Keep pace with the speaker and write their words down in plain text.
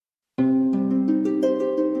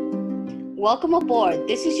Welcome aboard.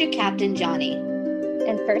 This is your Captain Johnny.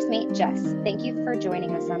 And first mate Jess. Thank you for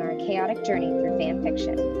joining us on our chaotic journey through fan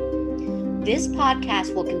fiction. This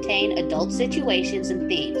podcast will contain adult situations and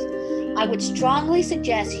themes. I would strongly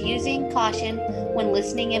suggest using caution when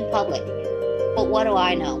listening in public. But what do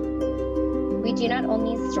I know? We do not own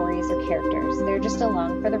these stories or characters. They're just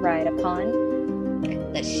along for the ride upon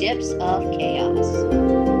the ships of chaos.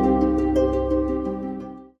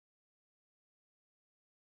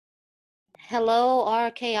 Hello, our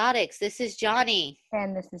chaotics. This is Johnny.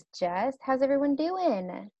 And this is Jess. How's everyone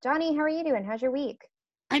doing? Johnny, how are you doing? How's your week?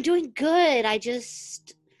 I'm doing good.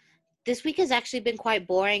 This week has actually been quite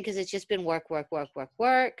boring because it's just been work. I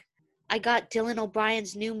got Dylan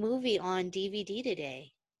O'Brien's new movie on DVD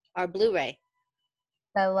today, or Blu-ray.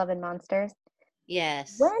 The Love and Monsters?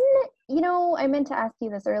 Yes. I meant to ask you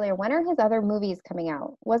this earlier. When are his other movies coming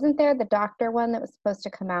out? Wasn't there the Doctor one that was supposed to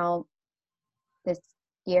come out this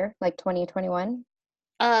year, like 2021?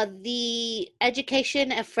 The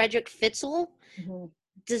Education of Frederick Fitzel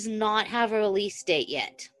does not have a release date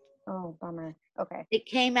yet. Oh, bummer. Okay. It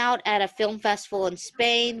came out at a film festival in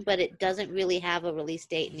Spain, but it doesn't really have a release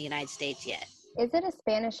date in the United States yet. Is it a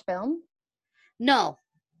Spanish film? No.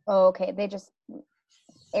 Oh, okay. They just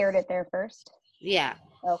aired it there first? Yeah.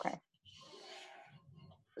 Okay.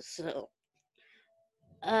 So,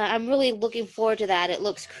 I'm really looking forward to that. It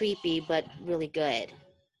looks creepy, but really good.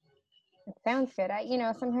 It sounds good.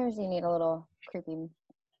 Sometimes you need a little creepy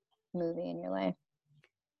movie in your life.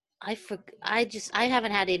 I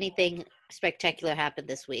haven't had anything spectacular happen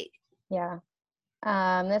this week. Yeah.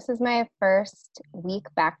 This is my first week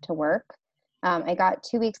back to work. I got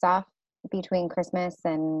 2 weeks off between Christmas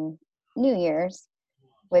and New Year's,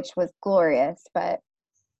 which was glorious, but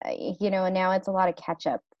now it's a lot of catch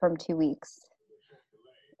up from 2 weeks.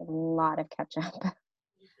 A lot of catch up.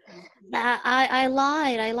 I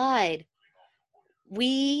lied.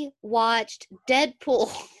 We watched Deadpool.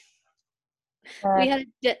 We had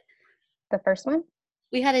the first one?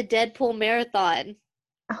 We had a Deadpool marathon.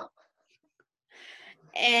 Oh.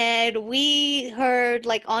 And we heard,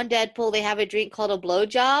 on Deadpool, they have a drink called a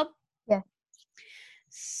blowjob. Yeah.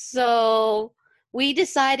 So we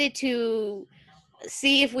decided to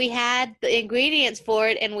see if we had the ingredients for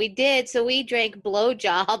it, and we did. So we drank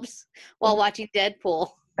blowjobs while watching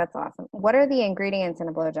Deadpool. That's awesome. What are the ingredients in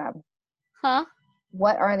a blowjob? Huh?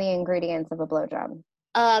 What are the ingredients of a blowjob?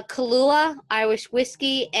 Kahlua, Irish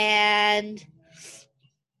whiskey, and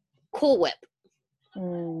Cool Whip.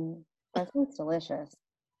 That sounds delicious.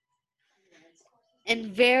 And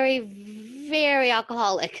very, very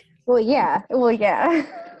alcoholic. Well, yeah.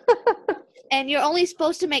 And you're only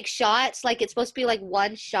supposed to make shots. It's supposed to be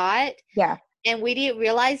one shot. Yeah. And we didn't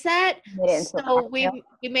realize that. So we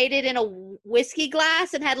made it in a whiskey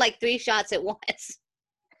glass and had 3 shots at once.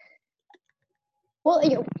 Well,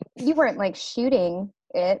 you weren't shooting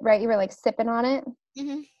it, right? You were sipping on it.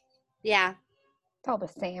 Mm-hmm. Yeah. It's all the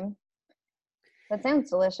same. That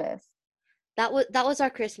sounds delicious. That was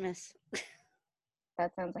our Christmas.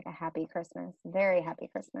 That sounds like a happy Christmas. Very happy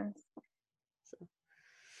Christmas.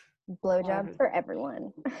 Blowjobs for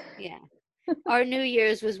everyone. Yeah. Our New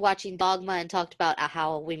Year's was watching Dogma and talked about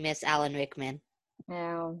how we miss Alan Rickman.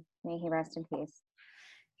 Oh, may he rest in peace.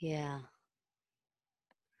 Yeah.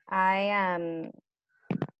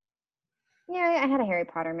 I had a Harry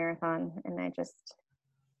Potter marathon, and is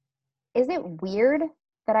it weird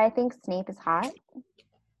that I think Snape is hot?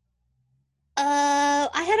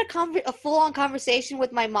 I had a full-on conversation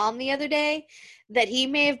with my mom the other day that he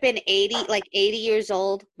may have been 80 years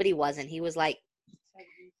old, but he wasn't. He was in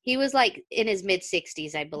his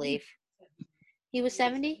mid-60s, I believe. He was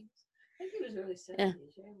 70? I think he was early 70s,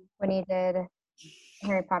 yeah. When he did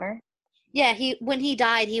Harry Potter? Yeah, when he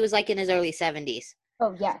died, he was in his early 70s.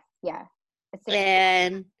 Oh, yes, yeah.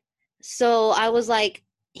 And so I was like,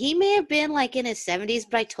 he may have been in his 70s,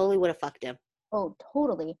 but I totally would have fucked him. Oh,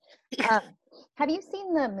 totally. Have you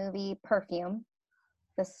seen the movie Perfume?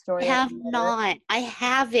 The story? I have not. I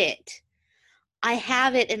have it,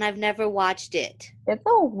 and I've never watched it. It's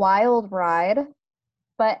a wild ride,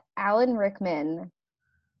 but Alan Rickman,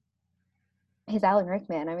 he's Alan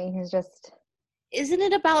Rickman. I mean, he's just... Isn't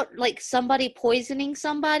it about, somebody poisoning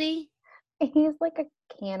somebody? He's like a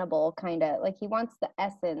cannibal, kind of. He wants the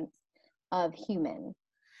essence of human.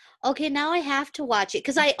 Okay, now I have to watch it,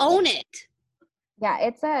 because I own it. Yeah, I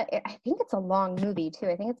think it's a long movie, too.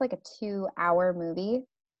 I think it's a 2-hour movie.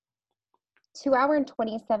 2 hour and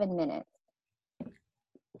 27 minutes.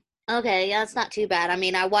 Okay, yeah, it's not too bad. I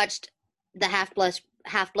mean, I watched the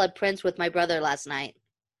Half-Blood Prince with my brother last night.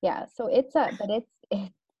 Yeah, so it's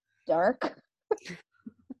dark.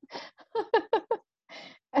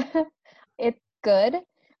 good,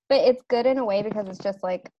 but it's good in a way because it's just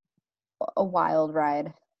like a wild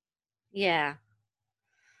ride. Yeah.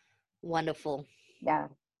 Wonderful. Yeah.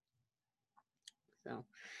 So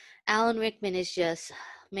Alan Rickman is just,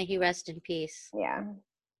 may he rest in peace. Yeah.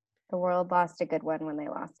 The world lost a good one when they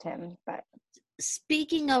lost him, but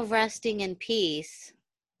Speaking of resting in peace,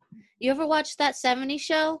 you ever watch that 70s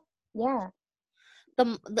show? yeah.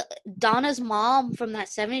 The Donna's mom from that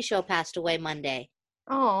 70s show passed away Monday.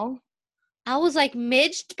 Oh, I was like,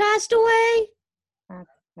 Midge passed away? that's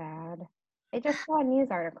sad. I just saw a news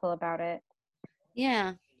article about it.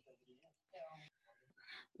 Yeah.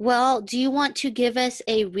 Well, do you want to give us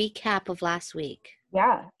a recap of last week?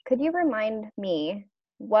 Yeah. Could you remind me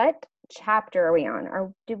what chapter are we on?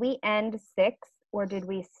 Or did we end 6 or did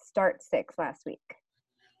we start 6 last week?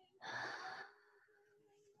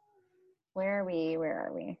 Where are we? Where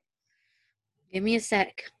are we? Give me a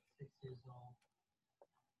sec.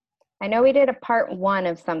 I know we did a part 1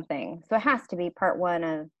 of something, so it has to be part 1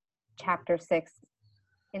 of chapter 6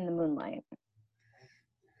 in the moonlight.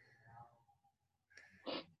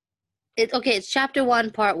 It's chapter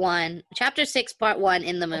 1, part 1. Chapter 6, part 1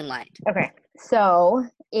 in the moonlight. Okay, so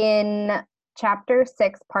in chapter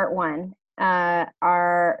 6, part 1,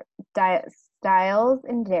 our Stiles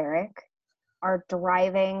and Derek are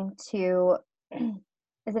driving to,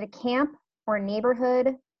 is it a camp or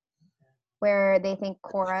neighborhood where they think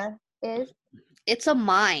Cora is? It's a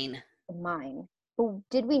mine. A mine. But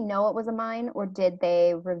did we know it was a mine, or did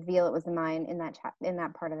they reveal it was a mine in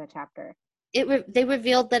that part of the chapter? They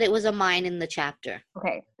revealed that it was a mine in the chapter.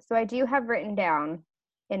 Okay, so I do have written down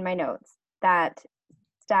in my notes that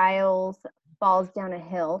Stiles falls down a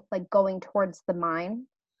hill, like going towards the mine.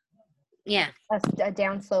 Yeah. A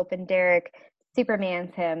downslope, and Derek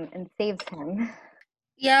Supermans him and saves him.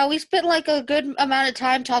 Yeah, we spent like a good amount of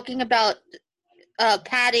time talking about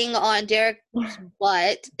patting on Derek's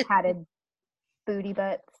butt. Padded booty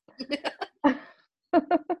butts.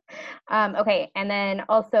 Okay, and then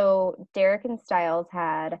also Derek and Stiles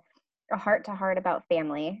had a heart-to-heart about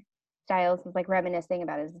family. Stiles was like reminiscing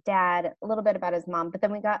about his dad, a little bit about his mom, but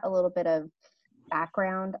then we got a little bit of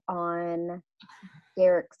background on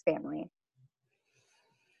Derek's family.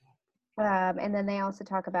 And then they also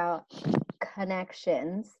talk about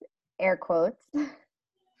connections, air quotes.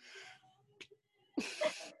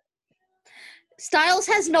 Stiles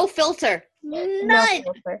has no filter. None.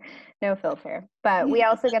 No filter. But we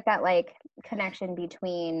also get that like connection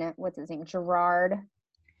between what's his name, Gerard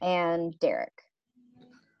and Derek.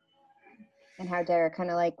 And how Derek kind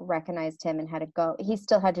of like recognized him and had to go. He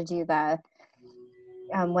still had to do the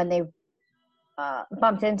when they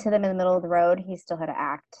bumped into them in the middle of the road, he still had to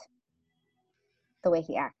act the way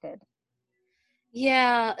he acted.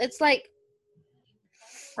 Yeah, it's like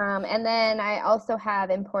and then I also have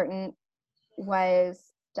important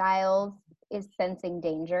was Stiles is sensing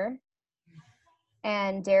danger,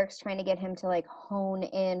 and Derek's trying to get him to like hone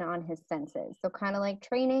in on his senses. So kind of like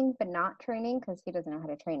training, but not training because he doesn't know how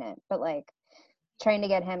to train it, but like trying to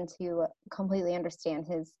get him to completely understand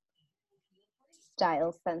his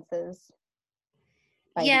Stiles senses.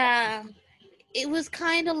 Yeah, it was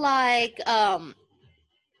kind of like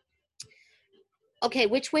okay,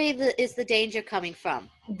 which way is the danger coming from?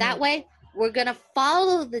 Mm-hmm. That way, we're going to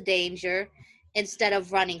follow the danger instead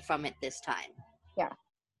of running from it this time. Yeah.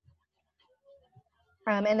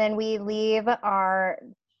 And then we leave our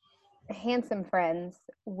handsome friends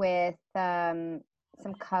with some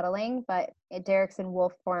cuddling, but Derek's in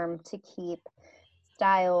wolf form to keep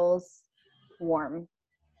Stiles warm.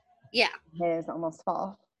 Yeah. His almost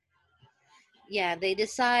fall. Yeah, he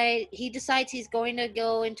decides he's going to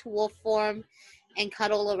go into wolf form and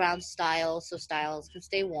cuddle around Stiles so Stiles can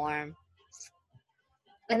stay warm.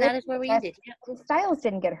 And that is where we ended. Yeah. Stiles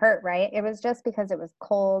didn't get hurt, right? It was just because it was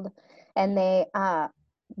cold and they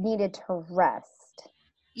needed to rest.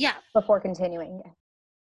 Yeah. Before continuing.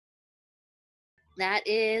 That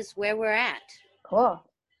is where we're at. Cool.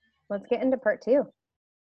 Let's get into part 2.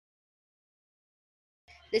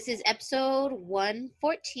 This is episode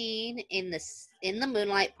 114 in the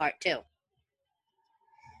moonlight, part 2.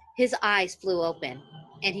 His eyes flew open,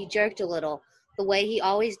 and he jerked a little, the way he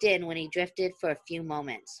always did when he drifted for a few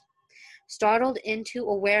moments. Startled into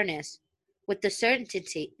awareness with the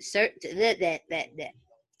certainty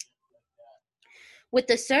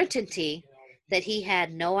that he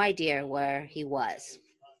had no idea where he was.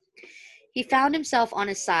 He found himself on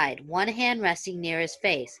his side, one hand resting near his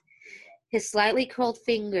face, his slightly curled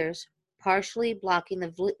fingers partially blocking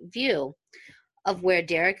the view of where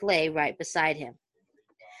Derek lay right beside him.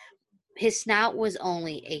 His snout was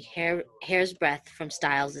only a hair's breadth from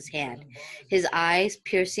Styles' hand, his eyes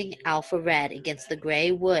piercing alpha red against the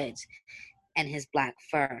gray woods and his black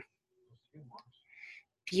fur.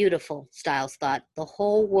 Beautiful, Styles thought, the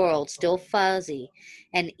whole world still fuzzy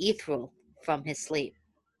and ethereal from his sleep.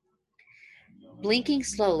 Blinking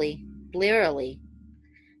slowly, blearily,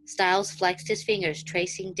 Styles flexed his fingers,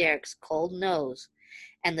 tracing Derek's cold nose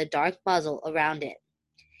and the dark muzzle around it.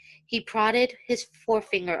 He prodded his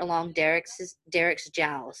forefinger along Derek's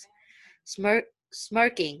jowls,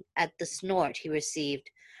 smirking at the snort he received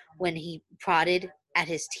when he prodded at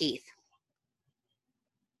his teeth.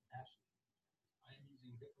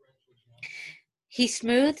 He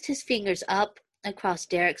smoothed his fingers up across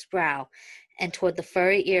Derek's brow and toward the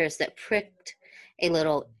furry ears that pricked a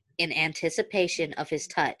little in anticipation of his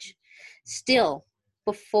touch. Still,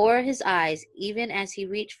 before his eyes, even as he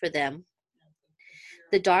reached for them,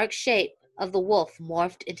 the dark shape of the wolf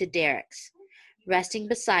morphed into Derek's, resting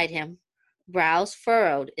beside him, brows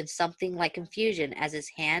furrowed in something like confusion as his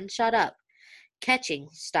hand shot up, catching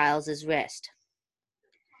Styles' wrist.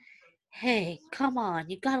 Hey, come on,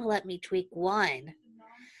 you gotta let me tweak one.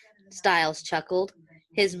 Styles chuckled,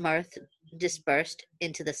 his mirth dispersed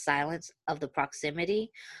into the silence of the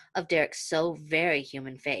proximity of Derek's so very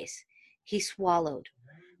human face. He swallowed,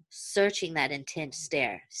 searching that intense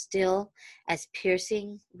stare, still as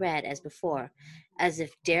piercing red as before, as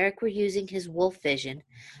if Derek were using his wolf vision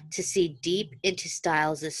to see deep into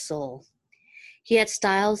Styles' soul. He had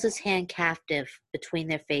Styles' hand captive between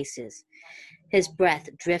their faces, his breath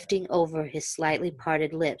drifting over his slightly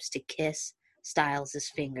parted lips to kiss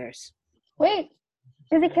Styles' fingers. Wait,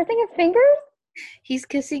 is he kissing his fingers? He's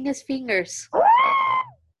kissing his fingers.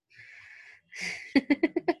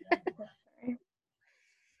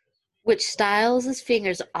 Which Styles'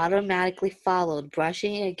 fingers automatically followed,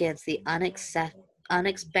 brushing against the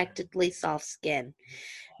unexpectedly soft skin,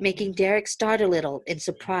 making Derek start a little in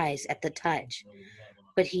surprise at the touch.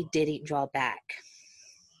 But he didn't draw back.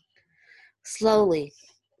 Slowly,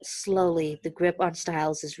 the grip on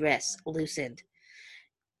Styles' wrist loosened.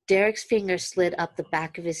 Derek's fingers slid up the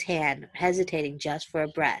back of his hand, hesitating just for a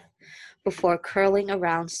breath, before curling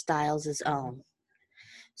around Styles' own.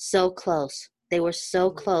 So close. They were so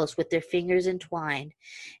close with their fingers entwined,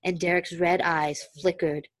 and Derek's red eyes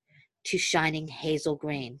flickered to shining hazel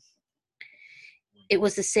green. It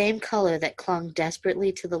was the same color that clung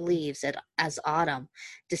desperately to the leaves as autumn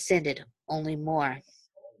descended, only more.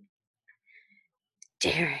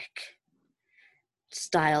 Derek,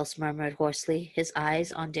 Styles murmured hoarsely, his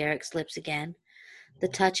eyes on Derek's lips again. The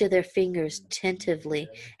touch of their fingers tentatively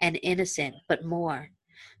and innocent, but more,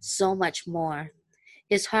 so much more.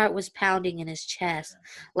 His heart was pounding in his chest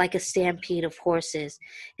like a stampede of horses,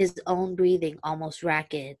 his own breathing almost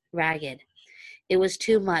ragged. It was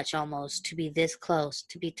too much almost to be this close,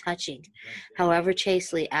 to be touching, however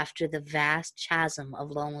chastely after the vast chasm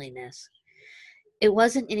of loneliness. It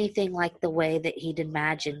wasn't anything like the way that he'd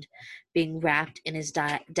imagined being wrapped in his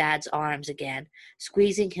dad's arms again,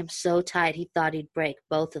 squeezing him so tight he thought he'd break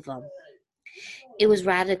both of them. It was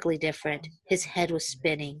radically different. His head was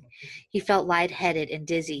spinning. He felt lightheaded and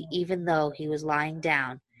dizzy even though he was lying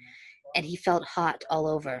down, and he felt hot all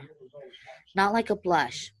over. Not like a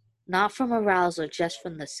blush, not from arousal, just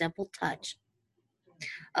from the simple touch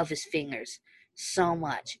of his fingers. So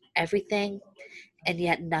much, everything, and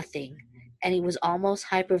yet nothing, and he was almost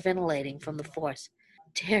hyperventilating from the force.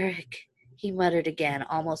 Derek, he muttered again,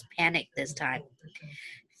 almost panicked this time,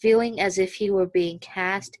 feeling as if he were being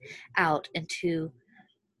cast out into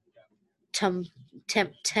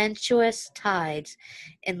tempestuous tides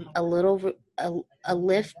in a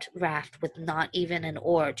lift raft with not even an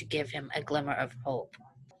oar to give him a glimmer of hope.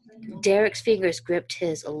 Derek's fingers gripped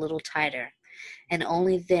his a little tighter, and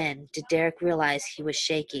only then did Derek realize he was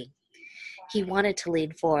shaking. He wanted to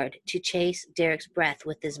lean forward, to chase Derek's breath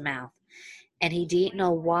with his mouth, and he didn't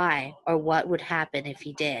know why or what would happen if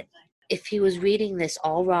he did. If he was reading this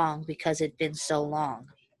all wrong because it'd been so long.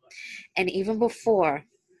 And even before,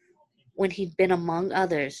 when he'd been among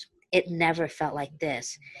others, it never felt like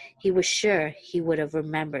this. He was sure he would have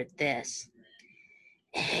remembered this.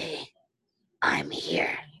 Hey, I'm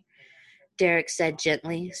here, Derek said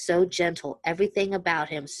gently, so gentle, everything about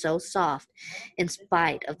him so soft, in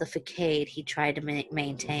spite of the facade he tried to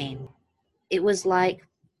maintain. It was like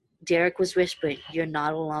Derek was whispering, "You're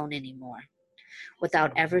not alone anymore,"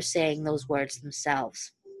 without ever saying those words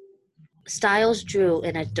themselves. Styles drew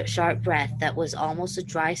in a sharp breath that was almost a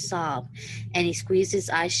dry sob, and he squeezed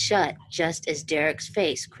his eyes shut just as Derek's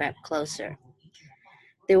face crept closer.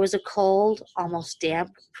 There was a cold, almost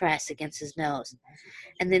damp press against his nose,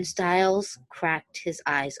 And then Styles cracked his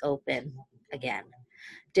eyes open again.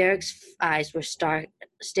 Derek's eyes were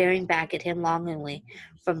staring back at him longingly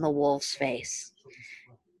from the wolf's face.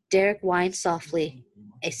 Derek whined softly,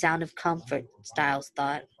 a sound of comfort, Styles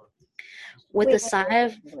thought. With a Wait, sigh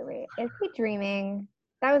of, wait. Is he dreaming?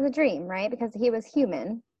 That was a dream, right? Because he was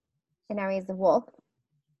human and now he's a wolf.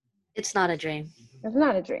 it's not a dream. It's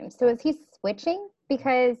not a dream. So is he switching?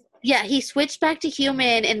 Because Yeah, he switched back to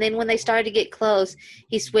human, and then when they started to get close,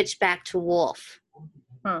 he switched back to wolf.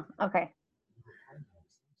 Okay.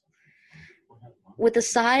 With a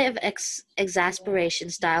sigh of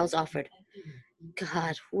exasperation, Styles offered,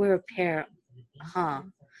 God, we're a pair, huh?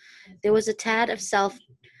 There was a tad of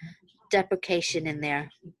self-deprecation in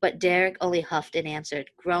there, but Derek only huffed and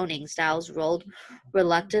answered. Groaning, Styles rolled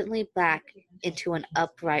reluctantly back into an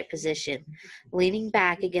upright position. Leaning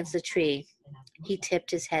back against the tree, he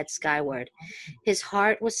tipped his head skyward. His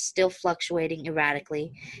heart was still fluctuating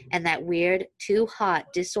erratically, and that weird, too hot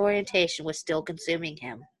disorientation was still consuming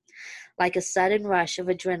him, like a sudden rush of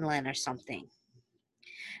adrenaline or something.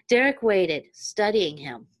 Derek waited, studying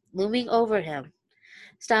him, looming over him.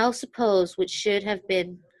 Styles supposed which should have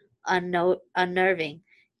been unnerving,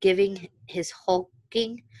 giving his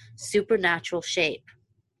hulking, supernatural shape.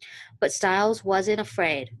 But Styles wasn't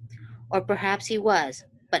afraid, or perhaps he was,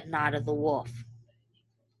 but not of the wolf.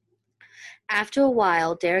 After a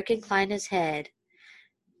while, Derek inclined his head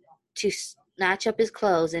to snatch up his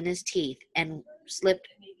clothes in his teeth and slipped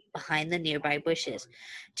behind the nearby bushes,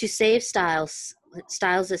 to save Styles'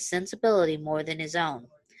 sensibility more than his own,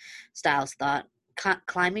 Styles thought,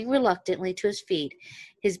 climbing reluctantly to his feet,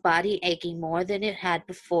 his body aching more than it had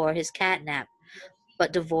before his catnap,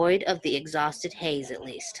 but devoid of the exhausted haze at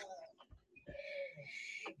least.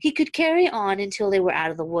 He could carry on until they were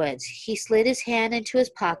out of the woods. He slid his hand into his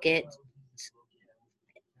pocket.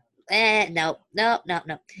 No.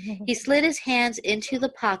 He slid his hands into the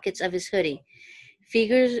pockets of his hoodie,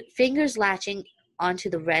 fingers latching onto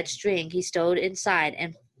the red string he stowed inside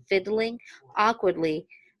and fiddling awkwardly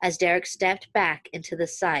as Derek stepped back into the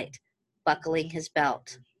sight, buckling his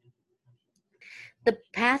belt. The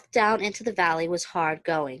path down into the valley was hard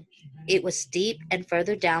going. It was steep, and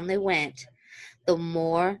further down they went, the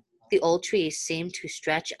more the old trees seemed to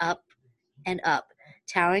stretch up and up,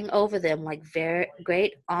 towering over them like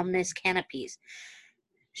great ominous canopies,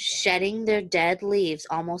 shedding their dead leaves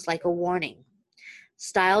almost like a warning.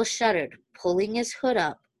 Styles shuddered, pulling his hood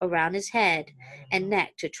up around his head and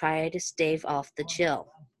neck to try to stave off the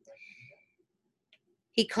chill.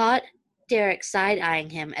 He caught Derek side-eyeing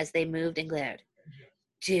him as they moved and glared.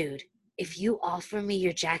 Dude, if you offer me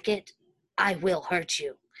your jacket, I will hurt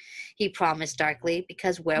you, he promised darkly,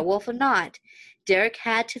 because werewolf or not, Derek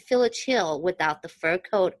had to feel a chill without the fur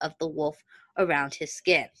coat of the wolf around his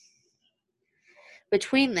skin.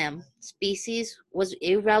 Between them, species was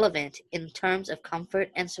irrelevant in terms of comfort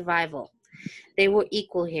and survival. They were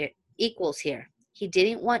equals here. He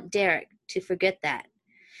didn't want Derek to forget that.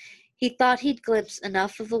 He thought he'd glimpsed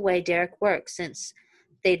enough of the way Derek worked since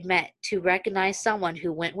they'd met to recognize someone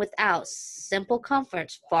who went without simple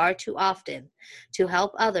comforts far too often to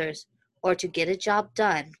help others or to get a job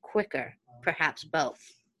done quicker, perhaps both.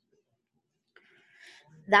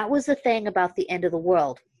 That was the thing about the end of the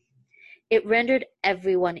world. It rendered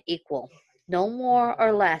everyone equal, no more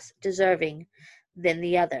or less deserving than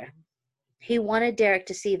the other. He wanted Derek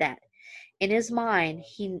to see that. In his mind,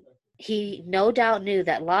 he no doubt knew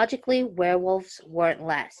that logically werewolves weren't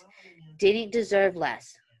less, didn't deserve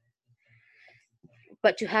less.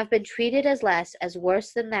 But to have been treated as less, as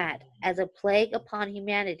worse than that, as a plague upon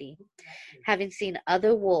humanity, having seen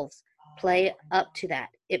other wolves play up to that,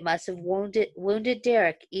 it must have wounded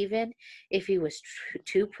Derek, even if he was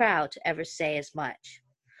too proud to ever say as much.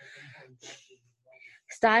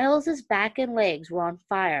 Styles' back and legs were on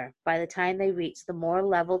fire by the time they reached the more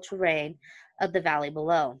level terrain of the valley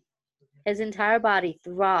below. His entire body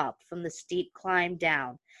throbbed from the steep climb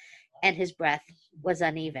down, and his breath was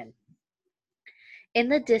uneven. In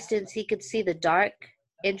the distance he could see the dark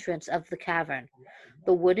entrance of the cavern,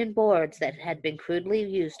 the wooden boards that had been crudely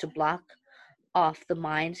used to block off the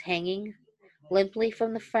mines hanging limply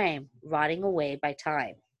from the frame, rotting away by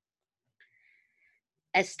time.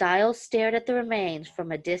 As Styles stared at the remains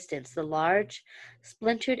from a distance, the large,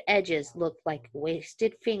 splintered edges looked like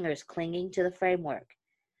wasted fingers clinging to the framework.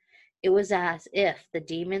 It was as if the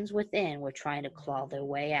demons within were trying to claw their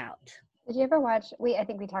way out. Did you ever watch? I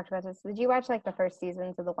think we talked about this. Did you watch like the first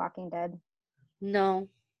seasons of The Walking Dead? No.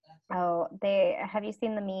 Oh, have you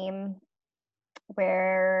seen the meme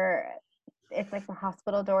where it's like the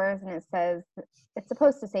hospital doors and it says it's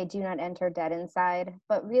supposed to say "Do not enter, dead inside,"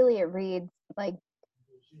 but really it reads like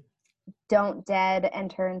don't dead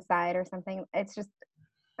enter inside or something. It's just,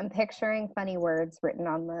 I'm picturing funny words written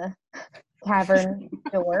on the cavern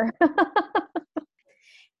door.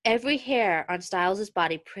 Every hair on Styles'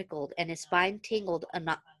 body prickled and his spine tingled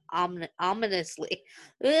ominously.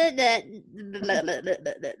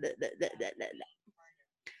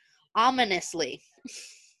 Ominously.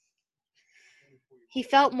 He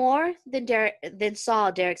felt more than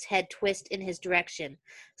saw Derek's head twist in his direction,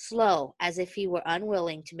 slow, as if he were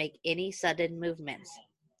unwilling to make any sudden movements.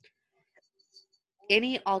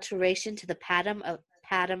 Any alteration to the pattern.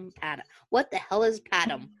 What the hell is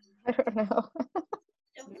pattern? I don't know.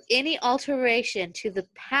 Any alteration to the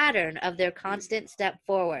pattern of their constant step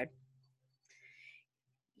forward.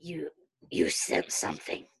 You sense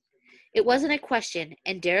something. It wasn't a question,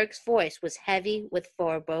 and Derek's voice was heavy with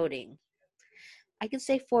foreboding. I can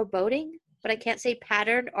say foreboding, but I can't say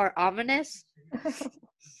pattern or ominous.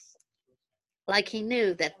 Like he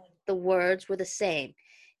knew that the words were the same.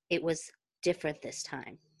 It was different this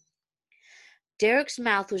time. Derek's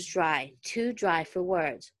mouth was dry, too dry for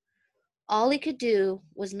words. All he could do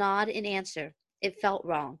was nod in answer. It felt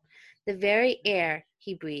wrong. The very air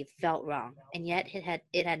he breathed felt wrong, and yet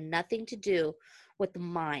it had nothing to do with the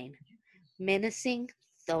mine. Menacing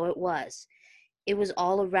though it was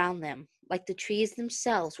all around them, like the trees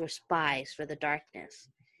themselves were spies for the darkness.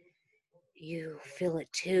 You feel it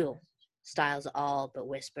too, Styles all but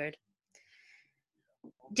whispered.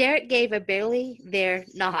 Derek gave a barely there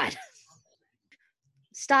nod.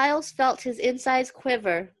 Styles felt his insides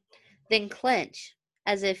quiver, then clench,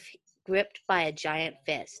 as if gripped by a giant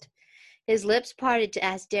fist. His lips parted to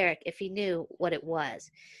ask Derek if he knew what it was,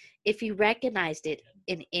 if he recognized it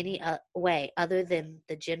in any way other than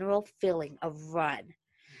the general feeling of run.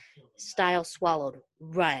 Styles swallowed.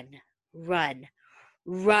 Run, run,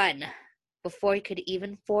 run. Before he could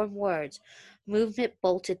even form words, movement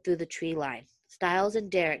bolted through the tree line. Styles and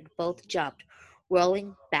Derek both jumped,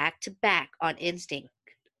 rolling back to back on instinct.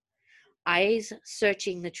 Eyes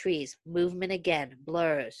searching the trees, movement again,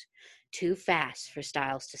 blurs, too fast for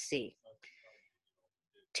Styles to see.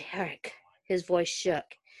 Derek, his voice shook,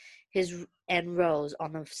 and rose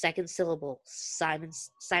on the second syllable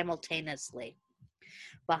simultaneously.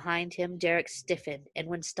 Behind him, Derek stiffened, and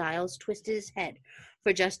when Styles twisted his head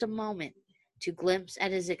for just a moment to glimpse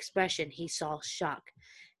at his expression, he saw shock.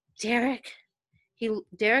 Derek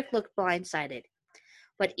looked blindsided,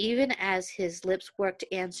 but even as his lips worked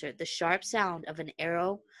to answer, the sharp sound of an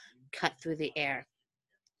arrow cut through the air,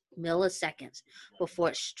 milliseconds before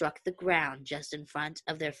it struck the ground just in front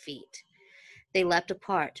of their feet. They leapt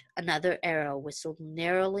apart. Another arrow whistled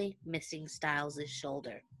narrowly, missing Styles'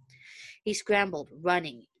 shoulder. He scrambled,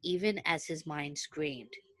 running, even as his mind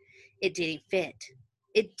screamed. It didn't fit.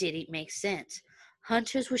 It didn't make sense.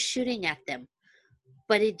 Hunters were shooting at them,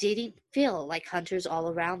 but it didn't feel like hunters all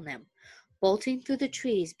around them, bolting through the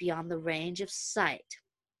trees beyond the range of sight.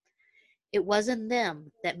 It wasn't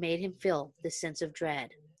them that made him feel the sense of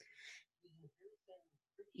dread.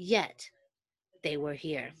 Yet, they were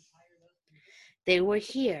here. They were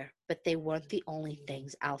here, but they weren't the only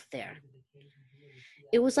things out there.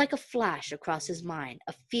 It was like a flash across his mind,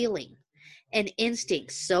 a feeling, an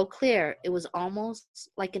instinct so clear it was almost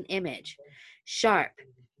like an image, sharp,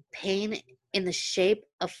 pain in the shape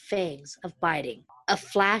of fangs of biting, a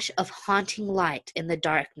flash of haunting light in the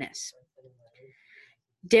darkness.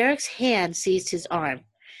 Derek's hand seized his arm,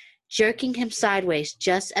 jerking him sideways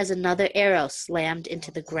just as another arrow slammed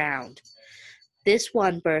into the ground. This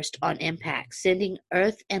one burst on impact, sending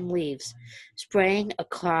earth and leaves spraying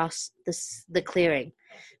across the clearing,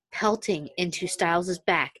 pelting into Styles'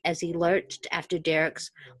 back as he lurched after Derek's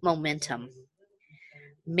momentum,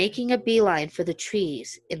 making a beeline for the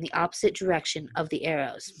trees in the opposite direction of the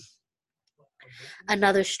arrows.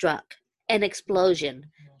 Another struck, an explosion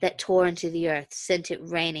that tore into the earth, sent it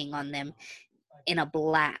raining on them in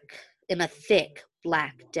a thick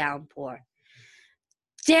black downpour.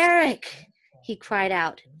 Derek! He cried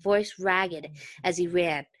out, voice ragged as he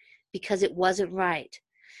ran, because it wasn't right.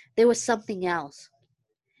 There was something else.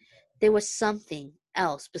 There was something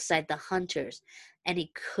else beside the hunters, and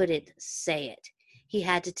he couldn't say it. He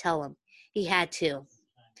had to tell him. He had to.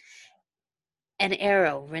 An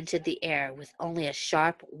arrow rented the air with only a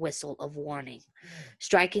sharp whistle of warning,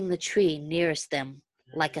 striking the tree nearest them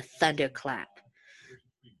like a thunderclap.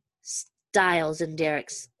 Styles and Derek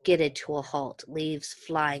skidded to a halt, leaves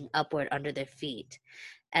flying upward under their feet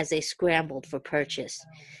as they scrambled for purchase.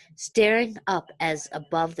 Staring up as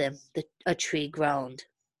above them a tree groaned.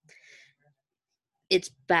 Its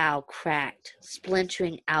bough cracked,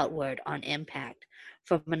 splintering outward on impact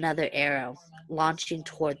from another arrow, launching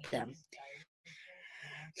toward them.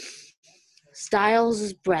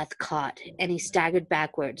 Styles' breath caught, and he staggered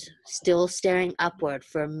backwards, still staring upward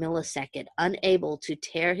for a millisecond, unable to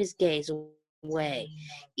tear his gaze away,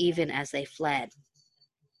 even as they fled.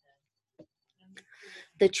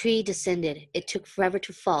 The tree descended. It took forever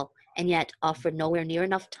to fall, and yet offered nowhere near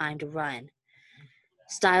enough time to run.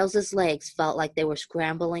 Styles' legs felt like they were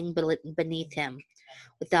scrambling beneath him,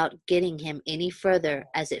 without getting him any further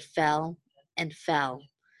as it fell and fell.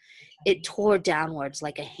 It tore downwards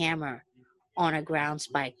like a hammer on a ground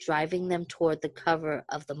spike, driving them toward the cover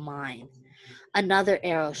of the mine. Another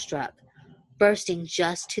arrow struck, bursting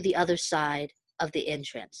just to the other side of the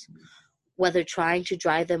entrance. Whether trying to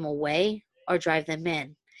drive them away or drive them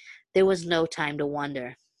in, there was no time to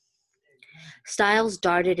wonder. Styles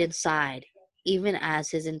darted inside, even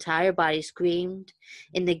as his entire body screamed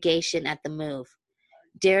in negation at the move.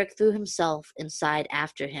 Derek threw himself inside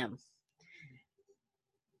after him,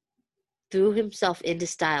 threw himself into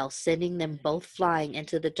Styles, sending them both flying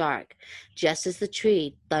into the dark, just as the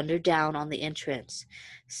tree thundered down on the entrance,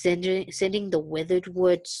 sending the withered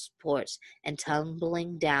wood supports and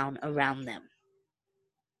tumbling down around them.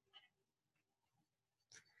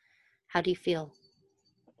 How do you feel?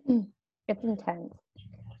 It's intense.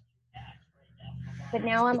 But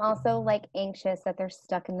now I'm also like anxious that they're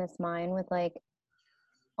stuck in this mine with like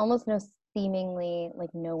almost no seemingly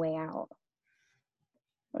like no way out,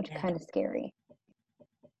 which is kind of scary.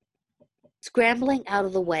 Scrambling out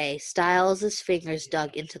of the way, Styles' fingers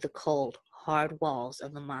dug into the cold, hard walls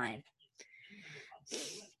of the mine.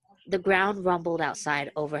 The ground rumbled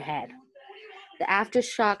outside overhead. The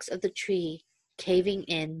aftershocks of the tree caving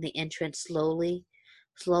in the entrance slowly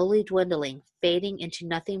dwindling, fading into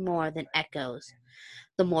nothing more than echoes.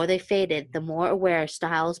 The more they faded, the more aware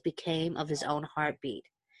Styles became of his own heartbeat,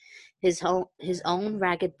 his own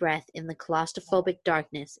ragged breath in the claustrophobic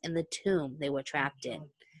darkness in the tomb they were trapped in.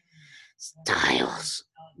 Styles!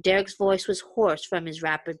 Derek's voice was hoarse from his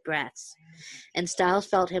rapid breaths, and Styles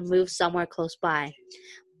felt him move somewhere close by,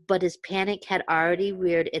 but his panic had already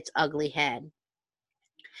reared its ugly head.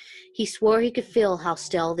 He swore he could feel how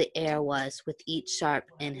still the air was with each sharp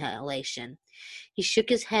inhalation. He shook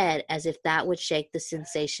his head as if that would shake the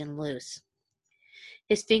sensation loose.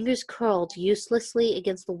 His fingers curled uselessly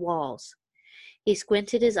against the walls. He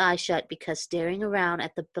squinted his eyes shut because staring around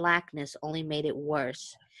at the blackness only made it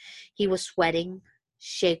worse. He was sweating,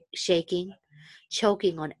 shaking,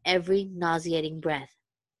 choking on every nauseating breath.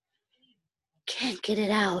 "Can't get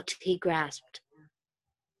it out," he grasped.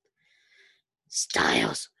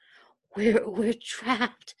 "Styles, we're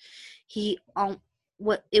trapped."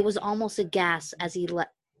 It was almost a gasp as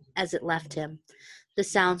it left him, the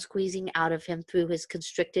sound squeezing out of him through his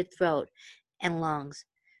constricted throat and lungs.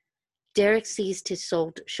 Derek seized his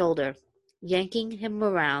shoulder, yanking him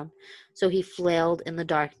around so he flailed in the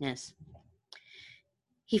darkness.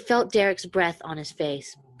 He felt Derek's breath on his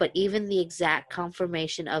face, but even the exact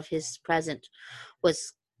confirmation of his presence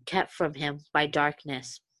was kept from him by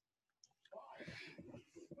darkness.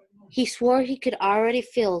 He swore he could already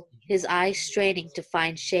feel his eyes straining to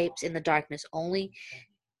find shapes in the darkness, only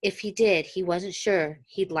if he did, he wasn't sure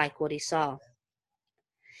he'd like what he saw.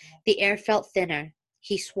 The air felt thinner.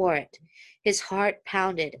 He swore it. His heart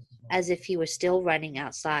pounded as if he were still running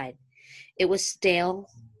outside. It was stale,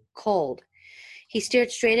 cold. He stared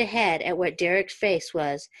straight ahead at where Derek's face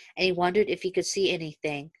was, and he wondered if he could see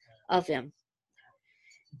anything of him.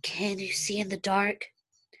 "Can you see in the dark?"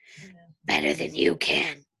 "Better than you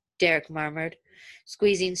can," Derek murmured,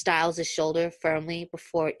 squeezing Styles' shoulder firmly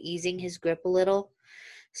before easing his grip a little,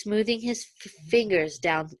 smoothing his fingers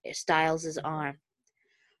down Styles' arm.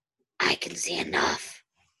 "I can see enough."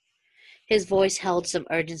 His voice held some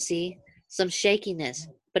urgency, some shakiness,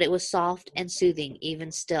 but it was soft and soothing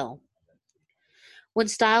even still. When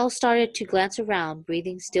Styles started to glance around,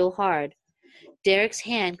 breathing still hard, Derek's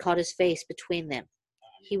hand caught his face between them.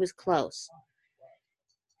 He was close.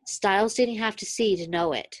 Styles didn't have to see to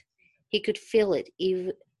know it. He could feel it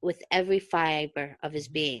even with every fiber of his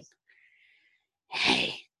being.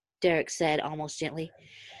 "Hey," Derek said almost gently,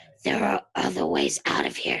 "there are other ways out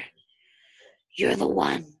of here. You're the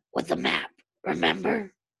one with the map,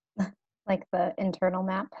 remember?" Like the internal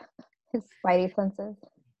map, his spidey senses.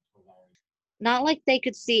 Not like they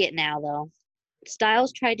could see it now, though.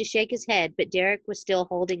 Styles tried to shake his head, but Derek was still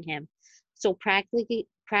holding him, so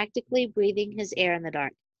practically breathing his air in the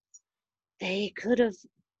dark. "They could have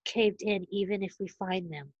caved in even if we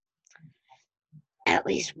find them." "At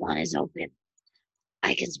least one is open.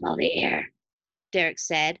 I can smell the air," Derek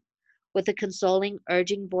said, with a consoling,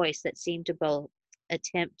 urging voice that seemed to both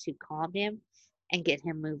attempt to calm him and get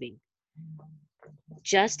him moving.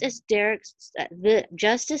 Just as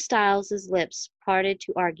Styles' lips parted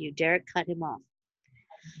to argue, Derek cut him off.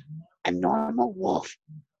 A normal wolf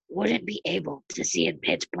wouldn't be able to see in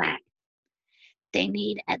pitch black. They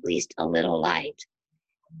need at least a little light,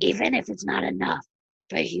 even if it's not enough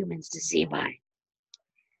for humans to see by.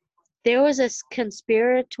 There was a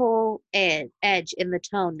conspiratorial edge in the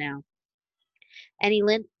tone now, and he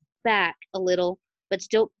leaned back a little, but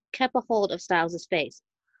still kept a hold of Styles' face.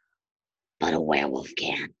 But a werewolf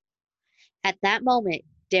can. At that moment,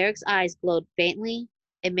 Derek's eyes glowed faintly,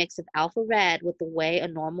 a mix of alpha red with the way a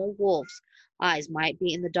normal wolf's eyes might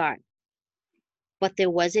be in the dark. But there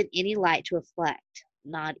wasn't any light to reflect,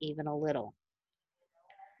 not even a little.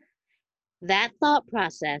 That thought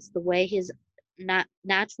process, the way his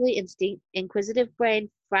naturally inquisitive brain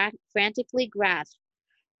frantically grasped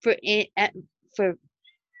for for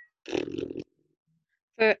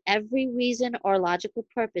for every reason or logical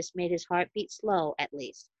purpose, made his heart beat slow, at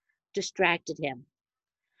least, distracted him.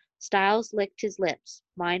 Styles licked his lips,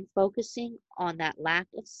 mind focusing on that lack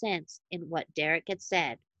of sense in what Derek had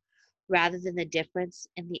said, rather than the difference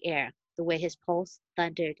in the air, the way his pulse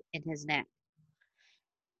thundered in his neck.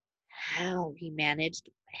 How, he managed,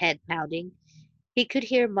 head pounding. He could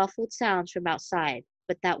hear muffled sounds from outside,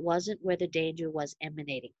 but that wasn't where the danger was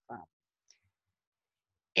emanating from.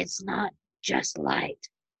 It's not just light.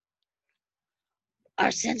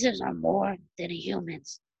 Our senses are more than a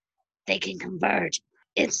human's. They can converge.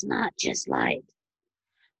 It's not just light.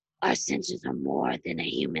 Our senses are more than a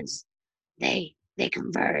human's. They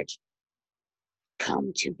converge.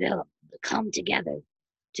 Come together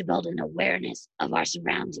to build an awareness of our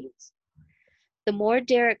surroundings. The more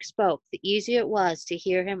Derek spoke, the easier it was to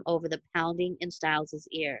hear him over the pounding in Styles'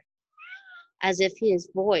 ear, as if his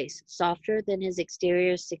voice, softer than his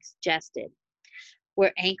exterior suggested,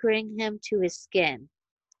 were anchoring him to his skin,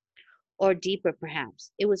 or deeper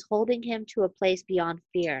perhaps. It was holding him to a place beyond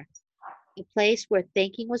fear, a place where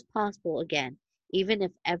thinking was possible again, even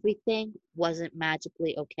if everything wasn't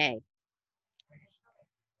magically okay.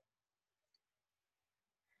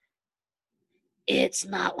 It's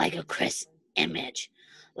not like a crisp image,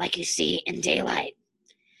 like you see in daylight.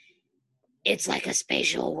 It's like a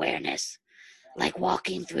spatial awareness, like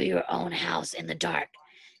walking through your own house in the dark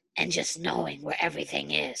and just knowing where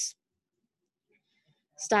everything is.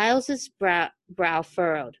 Styles' brow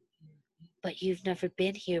furrowed. But you've never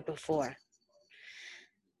been here before.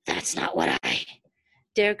 That's not what I...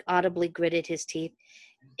 Derek audibly gritted his teeth.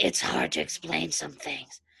 It's hard to explain some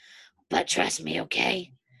things, but trust me,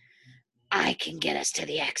 okay? I can get us to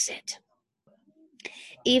the exit.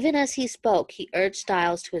 Even as he spoke, he urged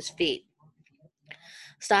Styles to his feet.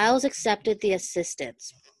 Styles accepted the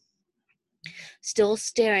assistance, still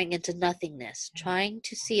staring into nothingness, trying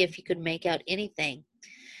to see if he could make out anything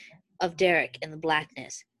of Derek in the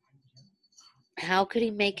blackness. How could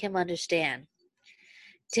he make him understand?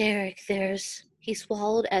 Derek, there's... He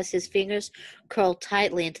swallowed as his fingers curled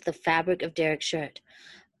tightly into the fabric of Derek's shirt.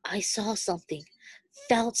 I saw something,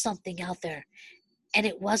 felt something out there, and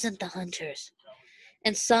it wasn't the hunters.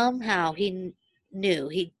 And somehow he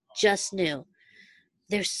just knew,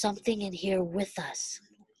 there's something in here with us.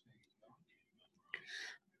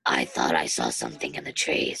 I thought I saw something in the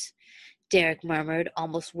trees, Derek murmured,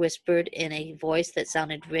 almost whispered in a voice that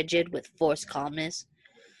sounded rigid with forced calmness.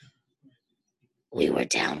 We were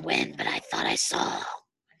downwind, but I thought I saw.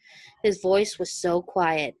 His voice was so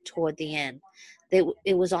quiet toward the end that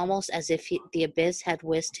it was almost as if the abyss had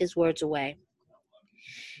whisked his words away.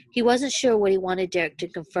 He wasn't sure what he wanted Derek to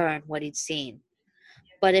confirm what he'd seen,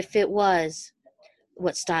 but if it was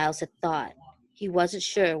what Styles had thought, he wasn't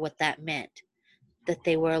sure what that meant, that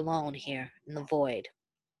they were alone here in the void.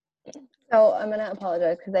 So I'm going to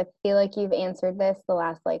apologize because I feel like you've answered this the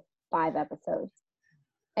last 5 episodes.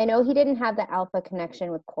 I know he didn't have the alpha connection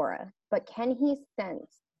with Cora, but can he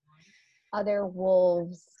sense other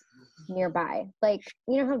wolves nearby? You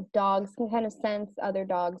know how dogs can kind of sense other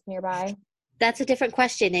dogs nearby? That's a different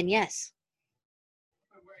question, and yes.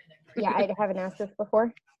 Yeah, I haven't asked this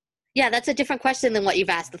before. Yeah, that's a different question than what you've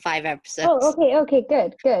asked the 5 episodes. Oh, okay,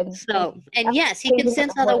 good. So, and yes, he can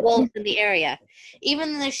sense other wolves in the area. Even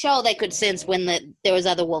in the show, they could sense when there was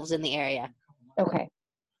other wolves in the area. Okay.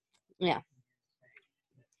 Yeah.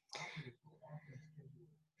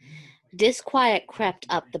 Disquiet crept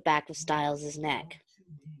up the back of Styles' neck.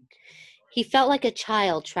 He felt like a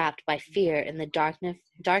child trapped by fear in the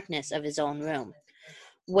darkness of his own room,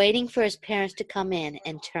 waiting for his parents to come in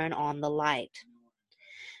and turn on the light.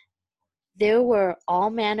 There were all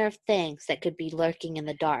manner of things that could be lurking in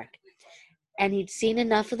the dark, and he'd seen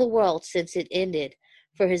enough of the world since it ended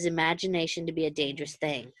for his imagination to be a dangerous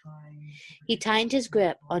thing. He tightened his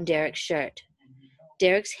grip on Derek's shirt.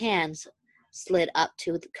 Derek's hands slid up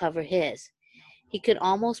to cover his. He could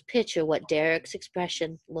almost picture what Derek's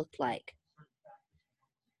expression looked like.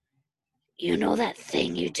 "You know that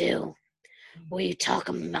thing you do, where you talk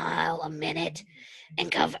a mile a minute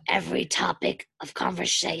and cover every topic of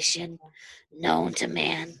conversation known to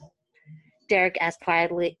man?" Derek asked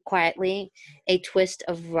quietly, a twist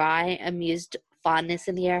of wry, amused fondness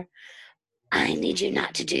in the air. "I need you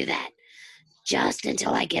not to do that, just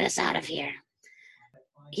until I get us out of here."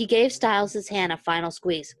 He gave Styles' hand a final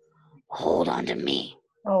squeeze. "Hold on to me."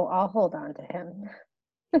 Oh, I'll hold on to him.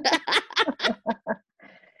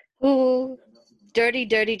 Ooh, dirty,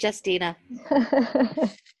 dirty Justina.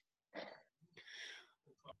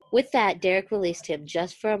 With that, Derek released him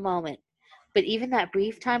just for a moment. But even that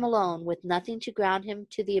brief time alone, with nothing to ground him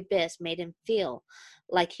to the abyss, made him feel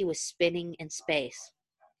like he was spinning in space.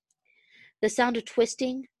 The sound of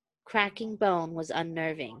twisting, cracking bone was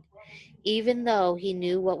unnerving. Even though he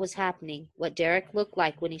knew what was happening, what Derek looked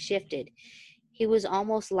like when he shifted, he was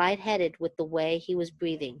almost lightheaded with the way he was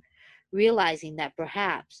breathing, realizing that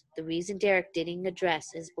perhaps the reason Derek didn't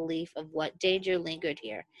address his belief of what danger lingered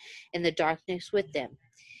here in the darkness with them,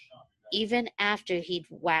 even after he'd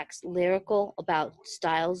waxed lyrical about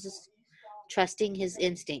Styles' trusting his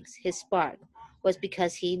instincts, his spark, was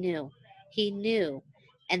because he knew,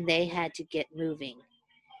 and they had to get moving.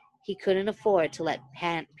 He couldn't afford to let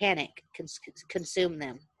panic consume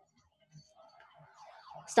them.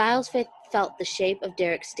 Styles felt the shape of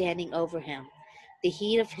Derek standing over him, the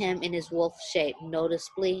heat of him in his wolf shape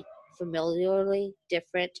noticeably, familiarly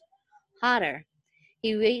different, hotter.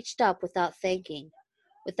 He reached up without thinking,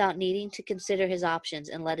 without needing to consider his options,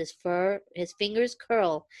 and let his fingers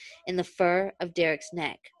curl in the fur of Derek's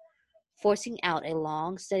neck. Forcing out a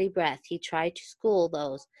long, steady breath, he tried to school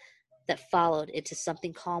those that followed into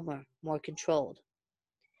something calmer, more controlled.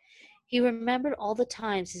 He remembered all the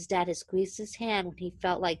times his dad had squeezed his hand when he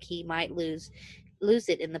felt like he might lose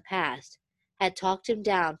it in the past, had talked him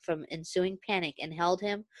down from ensuing panic, and held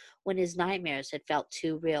him when his nightmares had felt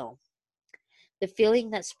too real. The feeling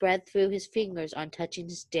that spread through his fingers on touching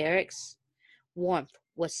Derek's warmth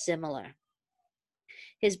was similar.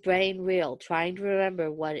 His brain reeled, trying to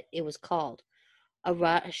remember what it was called. A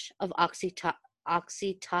rush of oxytocin,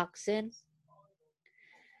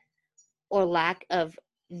 or lack of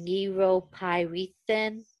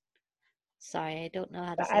neuropyrethin. Sorry, I don't know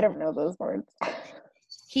how to say I don't that. know those words.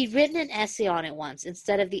 He'd written an essay on it once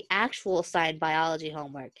instead of the actual assigned biology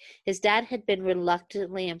homework. His dad had been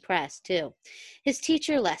reluctantly impressed, too. His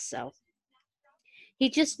teacher less so. He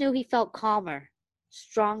just knew he felt calmer,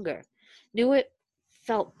 stronger, knew it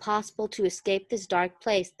felt possible to escape this dark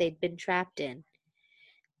place they'd been trapped in.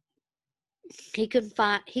 He could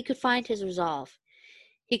find his resolve.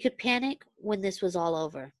 He could panic when this was all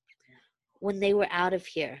over, when they were out of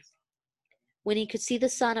here, when he could see the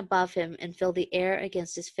sun above him and feel the air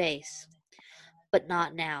against his face. But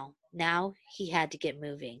not now. Now he had to get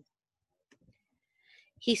moving.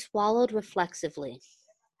 He swallowed reflexively,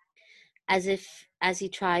 as he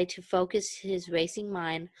tried to focus his racing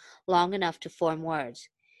mind long enough to form words,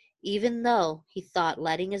 even though he thought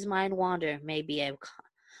letting his mind wander may be a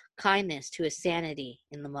kindness to his sanity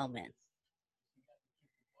in the moment.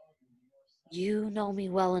 "You know me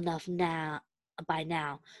well enough by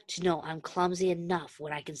now to know I'm clumsy enough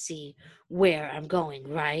when I can see where I'm going,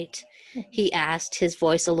 right?" he asked, his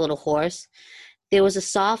voice a little hoarse. There was a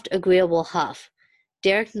soft, agreeable huff.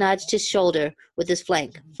 Derek nudged his shoulder with his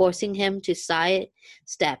flank, forcing him to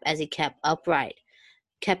side-step as he kept a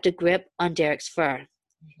grip on Derek's fur.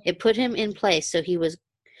 It put him in place so he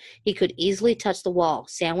could easily touch the wall,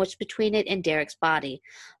 sandwiched between it and Derek's body,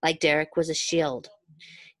 like Derek was a shield.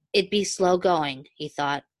 It'd be slow going, he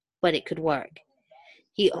thought, but it could work.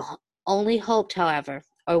 He only hoped, however,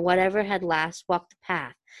 or whatever had last walked the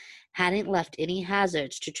path, hadn't left any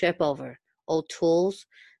hazards to trip over, old tools,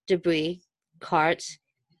 debris, carts,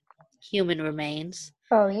 human remains.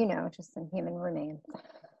 Oh, just some human remains.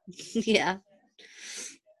 Yeah.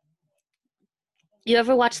 You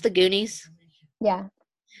ever watch The Goonies? Yeah.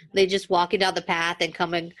 They just walking down the path and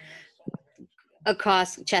coming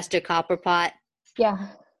across Chester Copperpot. Yeah.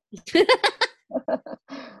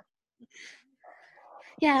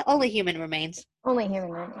 Yeah, only human remains. Only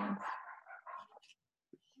human remains.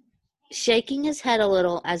 Shaking his head a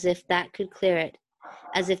little as if that could clear it,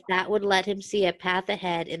 as if that would let him see a path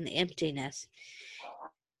ahead in the emptiness.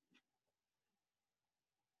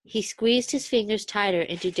 He squeezed his fingers tighter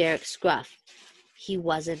into Derek's scruff. He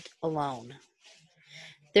wasn't alone.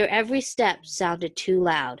 Their every step sounded too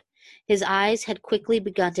loud. His eyes had quickly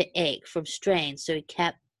begun to ache from strain, so he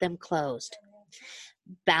kept them closed,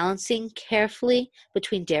 balancing carefully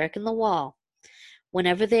between Derek and the wall.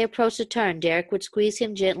 Whenever they approached a turn, Derek would squeeze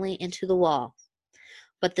him gently into the wall.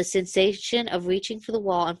 But the sensation of reaching for the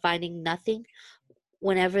wall and finding nothing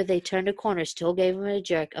whenever they turned a corner still gave him a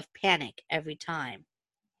jerk of panic every time.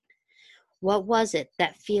 What was it,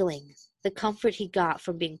 that feeling, the comfort he got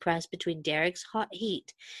from being pressed between Derek's hot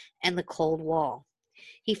heat and the cold wall?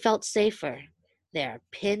 He felt safer there,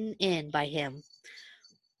 pinned in by him,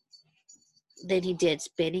 than he did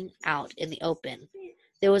spinning out in the open.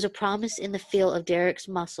 There was a promise in the feel of Derek's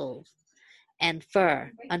muscles and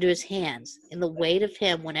fur under his hands, in the weight of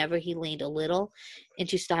him whenever he leaned a little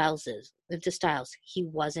into Styles. He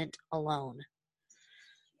wasn't alone.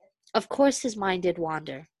 Of course his mind did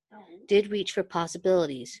wander, did reach for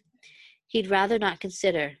possibilities. He'd rather not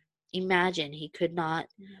consider, imagine he could not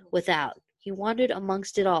without. He wondered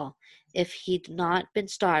amongst it all if he'd not been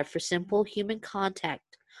starved for simple human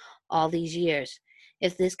contact all these years,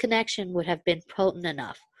 if this connection would have been potent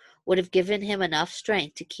enough, would have given him enough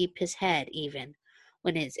strength to keep his head even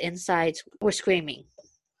when his insides were screaming.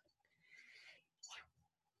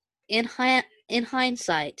 In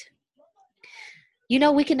hindsight,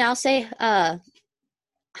 we can now say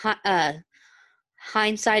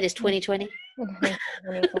hindsight is 2020.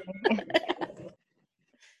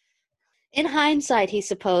 In hindsight, he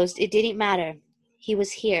supposed it didn't matter. He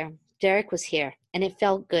was here. Derek was here, and it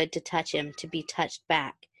felt good to touch him, to be touched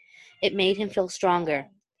back. It made him feel stronger.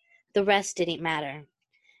 The rest didn't matter.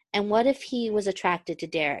 And what if he was attracted to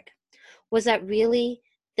Derek? Was that really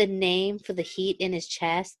the name for the heat in his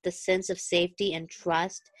chest, the sense of safety and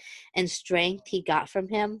trust and strength he got from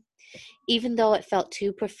him? Even though it felt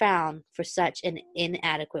too profound for such an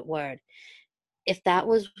inadequate word. If that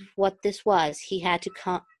was what this was, he had to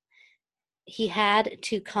come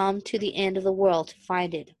to the end of the world to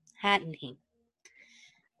find it, hadn't he?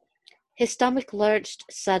 His stomach lurched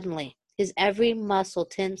suddenly, his every muscle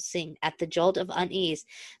tensing at the jolt of unease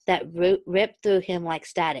that ripped through him like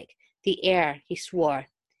static. The air, he swore,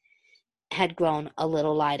 had grown a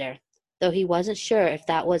little lighter, though he wasn't sure if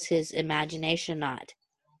that was his imagination or not.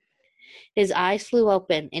 His eyes flew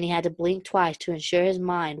open, and he had to blink twice to ensure his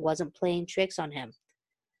mind wasn't playing tricks on him.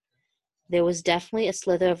 There was definitely a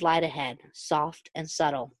slither of light ahead, soft and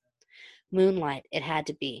subtle. Moonlight, it had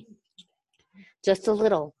to be. Just a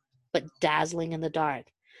little, but dazzling in the dark.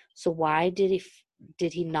 So why did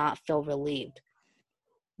he not feel relieved?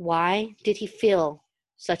 Why did he feel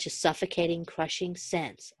such a suffocating, crushing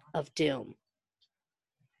sense of doom?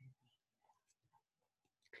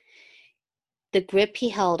 The grip he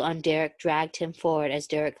held on Derek dragged him forward as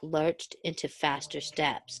Derek lurched into faster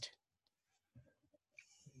steps.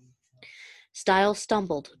 Styles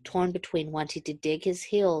stumbled, torn between wanting to dig his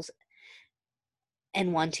heels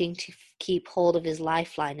and wanting to keep hold of his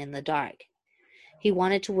lifeline in the dark. He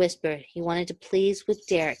wanted to whisper, he wanted to plead with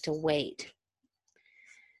Derek to wait,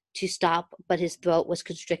 to stop, but his throat was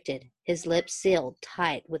constricted, his lips sealed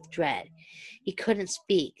tight with dread. He couldn't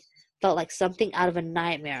speak, felt like something out of a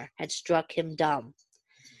nightmare had struck him dumb,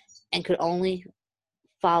 and could only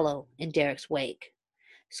follow in Derek's wake,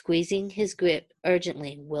 squeezing his grip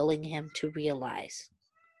urgently, willing him to realize.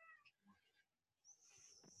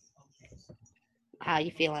 How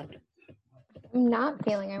you feeling? I'm not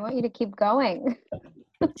feeling. I want you to keep going.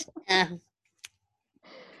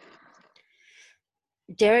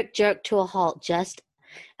 Derek jerked to a halt just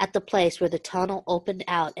at the place where the tunnel opened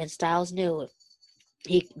out, and Styles knew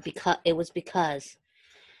it was because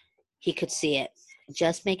he could see it.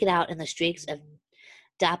 Just make it out in the streaks of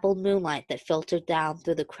dappled moonlight that filtered down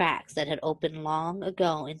through the cracks that had opened long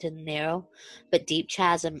ago into the narrow but deep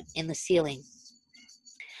chasm in the ceiling.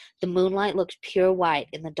 The moonlight looked pure white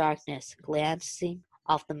in the darkness, glancing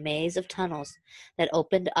off the maze of tunnels that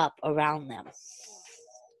opened up around them.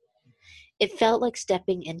 It felt like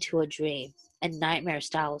stepping into a dream, a nightmare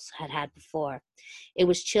Styles had had before. It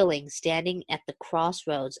was chilling, standing at the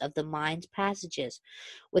crossroads of the mind's passages,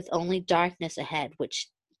 with only darkness ahead,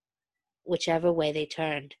 whichever way they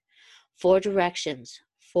turned. 4 directions,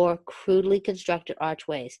 4 crudely constructed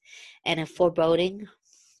archways, and a foreboding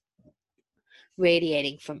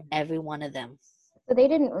radiating from every one of them. So they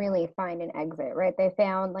didn't really find an exit, right? They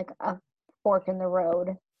found like a fork in the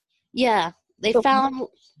road. Yeah, they found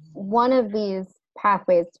one of these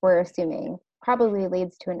pathways, we're assuming, probably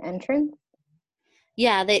leads to an entrance.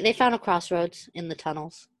 Yeah, they found a crossroads in the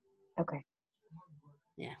tunnels. Okay.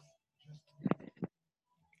 Yeah.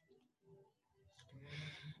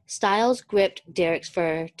 Styles gripped Derek's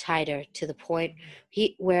fur tighter to the point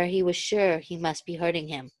where he was sure he must be hurting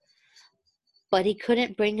him. But he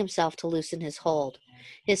couldn't bring himself to loosen his hold.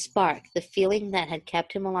 His spark, the feeling that had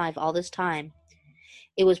kept him alive all this time,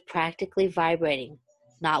 it was practically vibrating,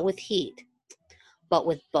 not with heat, but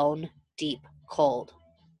with bone-deep cold.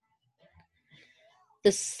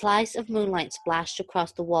 The slice of moonlight splashed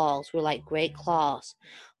across the walls were like great claws,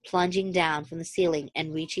 plunging down from the ceiling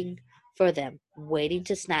and reaching for them, waiting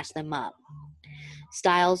to snatch them up.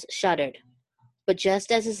 Stiles shuddered, but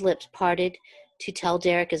just as his lips parted to tell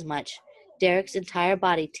Derek as much, Derek's entire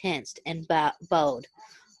body tensed and bowed,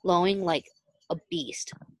 lowing like a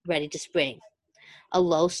beast ready to spring. A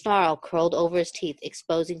low snarl curled over his teeth,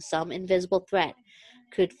 exposing some invisible threat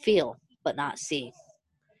could feel but not see.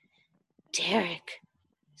 "Derek,"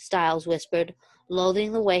 Stiles whispered,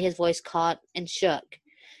 loathing the way his voice caught and shook.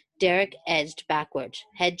 Derek edged backwards,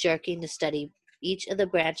 head jerking to study each of the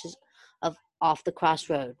branches off the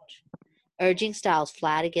crossroads, urging Stiles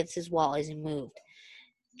flat against his wall as he moved.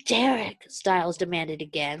 "Derek," Stiles demanded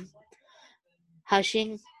again,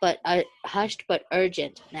 hushed but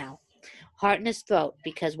urgent now, heart in his throat,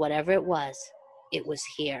 because whatever it was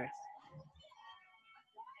here.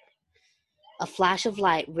 A flash of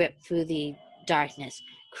light ripped through the darkness,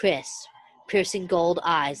 crisp, piercing gold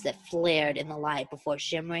eyes that flared in the light before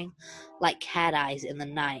shimmering like cat eyes in the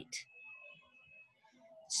night.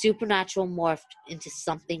 Supernatural morphed into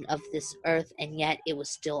something of this earth, and yet it was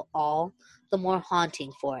still all the more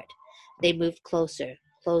haunting for it. They moved closer,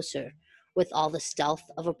 closer, with all the stealth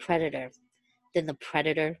of a predator. Then the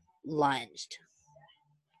predator lunged.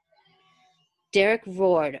 Derek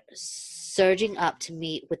roared, surging up to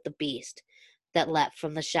meet with the beast that leapt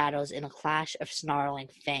from the shadows in a clash of snarling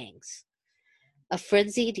fangs. A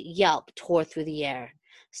frenzied yelp tore through the air.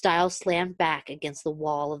 Stiles slammed back against the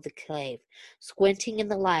wall of the cave, squinting in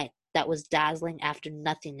the light that was dazzling after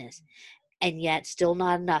nothingness, and yet still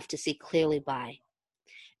not enough to see clearly by.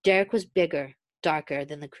 Derek was bigger, darker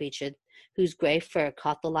than the creature, whose gray fur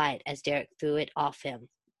caught the light as Derek threw it off him.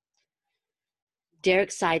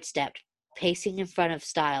 Derek sidestepped, pacing in front of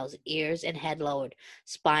Stiles, ears and head lowered,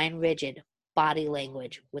 spine rigid, body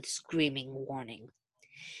language with screaming warning.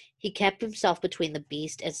 He kept himself between the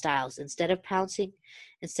beast and Stiles, instead of pouncing,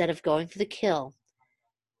 instead of going for the kill.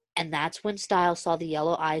 And that's when Stiles saw the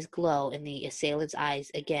yellow eyes glow in the assailant's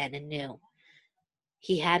eyes again and knew.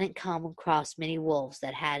 He hadn't come across many wolves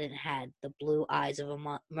that hadn't had the blue eyes of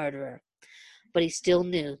a murderer, but he still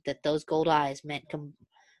knew that those gold eyes meant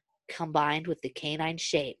combined with the canine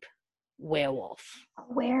shape, werewolf.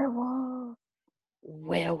 Werewolf.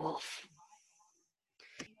 Werewolf.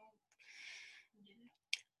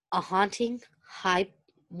 A haunting, high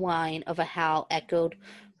whine of a howl echoed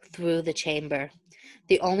through the chamber,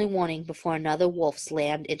 the only warning before another wolf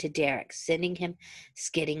slammed into Derek, sending him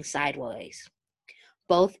skidding sideways.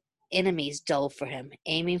 Both enemies dove for him,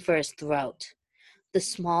 aiming for his throat, the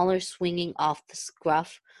smaller swinging off the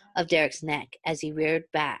scruff of Derek's neck as he reared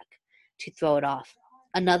back to throw it off.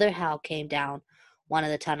 Another howl came down one of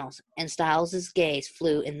the tunnels, and Stiles' gaze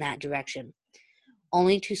flew in that direction,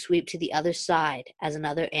 only to sweep to the other side as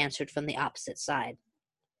another answered from the opposite side.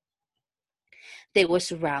 They were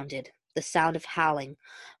surrounded. The sound of howling,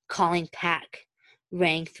 calling pack,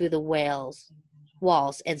 rang through the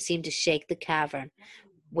walls and seemed to shake the cavern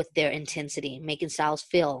with their intensity, making Stiles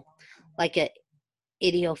feel like an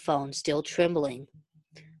idiophone still trembling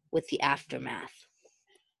with the aftermath.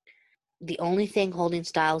 The only thing holding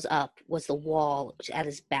Stiles up was the wall at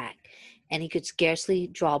his back, and he could scarcely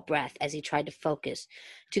draw breath as he tried to focus,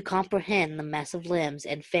 to comprehend the mess of limbs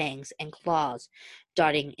and fangs and claws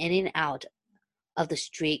darting in and out of the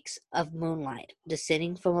streaks of moonlight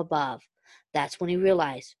descending from above. That's when he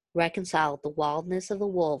realized, reconciled the wildness of the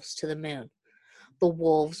wolves to the moon. The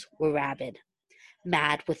wolves were rabid,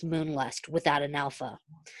 mad with moonlust without an alpha.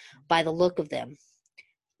 By the look of them,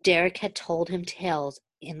 Derek had told him tales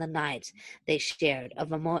in the nights they shared of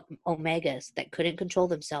omegas that couldn't control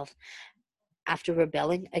themselves after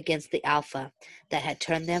rebelling against the alpha that had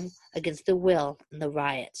turned them against their will in the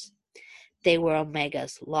riots. They were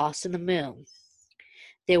omegas lost in the moon.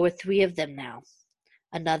 There were 3 of them now,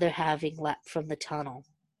 another having leapt from the tunnel.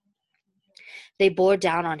 They bore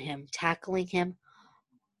down on him, tackling him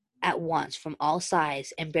at once from all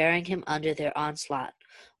sides and bearing him under their onslaught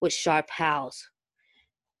with sharp howls,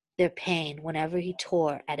 their pain whenever he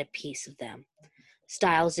tore at a piece of them.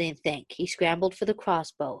 Stiles didn't think. He scrambled for the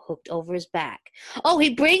crossbow hooked over his back. Oh,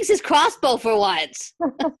 he brings his crossbow for once!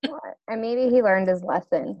 And maybe he learned his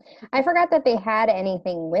lesson. I forgot that they had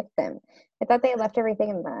anything with them. I thought they left everything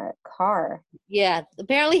in the car. Yeah,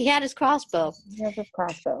 apparently he had his crossbow. He has his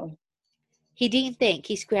crossbow. He didn't think.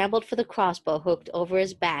 He scrambled for the crossbow hooked over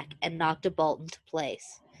his back and knocked a bolt into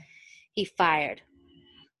place. He fired.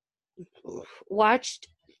 Watched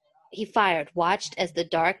as the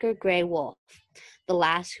darker gray wolf, the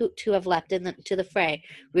last to have leapt to the fray,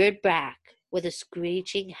 reared back with a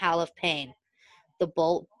screeching howl of pain, the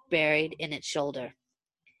bolt buried in its shoulder.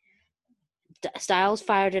 Styles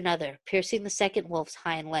fired another, piercing the second wolf's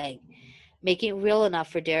hind leg, making it real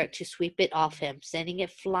enough for Derek to sweep it off him, sending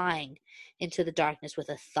it flying into the darkness with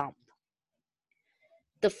a thump.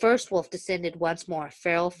 The first wolf descended once more,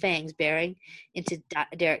 feral fangs bearing into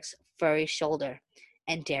Derek's furry shoulder,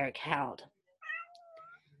 and Derek howled.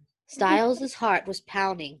 Styles' heart was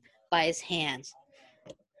pounding by his hands.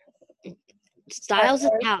 Styles'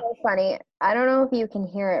 That's so funny. I don't know if you can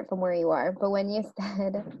hear it from where you are, but when you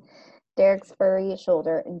said Derek's furry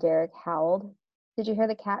shoulder and Derek howled, did you hear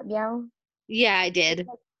the cat meow? Yeah, I did.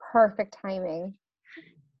 Perfect timing.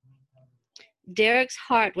 Derek's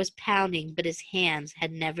heart was pounding, but his hands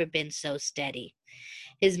had never been so steady,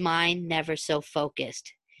 his mind never so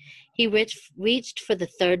focused. He reached for the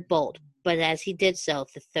third bolt, but as he did so,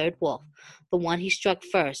 the third wolf, the one he struck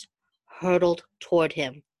first, hurtled toward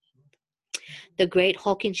him. The great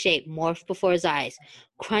hulking shape morphed before his eyes,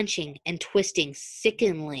 crunching and twisting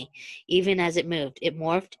sickeningly even as it moved. It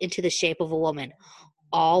morphed into the shape of a woman,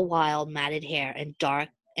 all wild matted hair and dark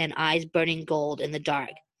and eyes burning gold in the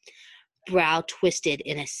dark, brow twisted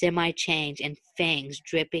in a semi-change and fangs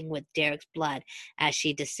dripping with Derek's blood as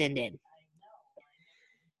she descended.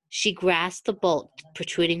 She grasped the bolt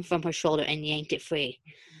protruding from her shoulder and yanked it free.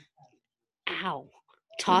 Ow!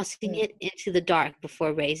 Tossing it into the dark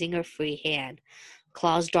before raising her free hand,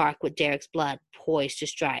 claws dark with Derek's blood, poised to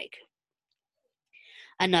strike.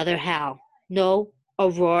 Another howl. No, a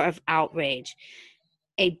roar of outrage.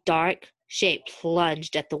 A dark shape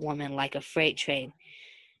plunged at the woman like a freight train.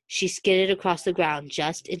 She skidded across the ground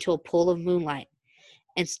just into a pool of moonlight,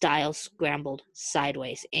 and Styles scrambled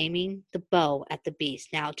sideways, aiming the bow at the beast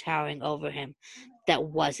now towering over him. That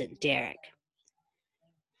wasn't Derek.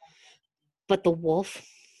 But the wolf,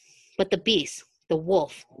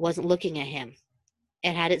 wasn't looking at him.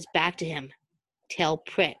 It had its back to him, tail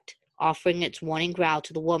pricked, offering its warning growl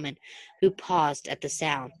to the woman, who paused at the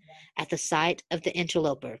sound, at the sight of the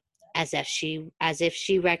interloper, as if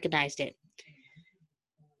she recognized it.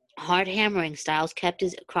 Hard hammering, Styles kept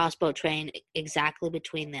his crossbow trained exactly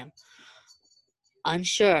between them,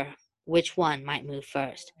 unsure which one might move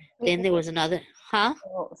first. Then there was another. Huh?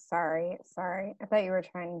 Oh, sorry. I thought you were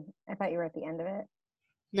at the end of it.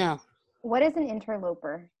 No. What is an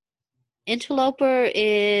interloper? Interloper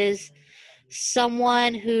is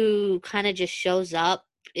someone who kind of just shows up,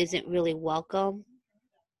 isn't really welcome.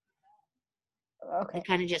 Okay. And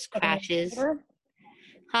kind of just Like crashes.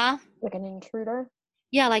 Huh? Like an intruder?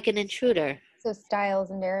 Yeah, like an intruder. So Styles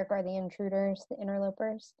and Derek are the intruders, the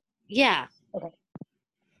interlopers? Yeah. Okay.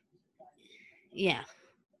 Yeah.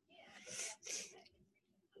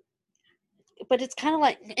 But it's kind of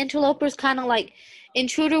like, interlopers kind of like,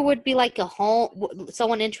 intruder would be like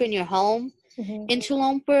someone entering your home. Mm-hmm.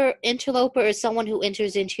 Interloper is someone who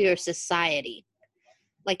enters into your society,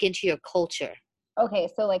 like into your culture. Okay,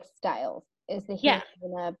 so like Styles is the human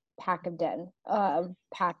in a pack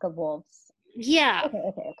of wolves. Yeah.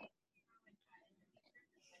 Okay.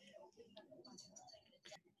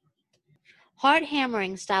 Hard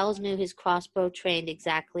hammering, Styles knew his crossbow trained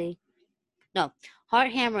exactly. No,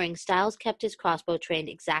 hard hammering, Styles kept his crossbow trained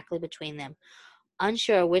exactly between them,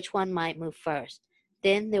 unsure which one might move first.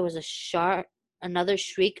 Then there was another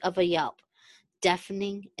shriek of a yelp,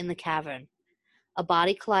 deafening in the cavern. A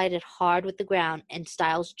body collided hard with the ground, and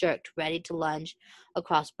Styles jerked, ready to lunge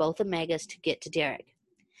across both Omegas to get to Derek.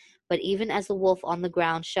 But even as the wolf on the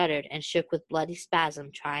ground shuddered and shook with bloody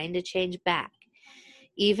spasm, trying to change back,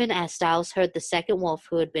 even as Styles heard the second wolf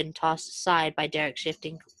who had been tossed aside by Derek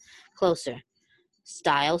shifting closer,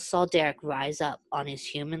 Styles saw Derek rise up on his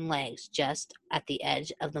human legs just at the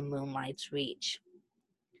edge of the moonlight's reach.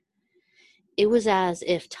 It was as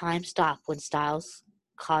if time stopped when Styles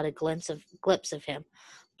caught a glimpse of him,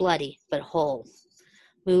 bloody but whole,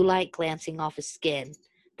 moonlight glancing off his skin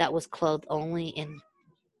that was clothed only in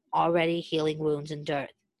already healing wounds and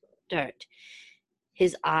dirt.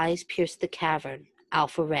 His eyes pierced the cavern,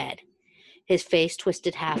 alpha red, his face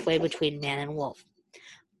twisted halfway between man and wolf.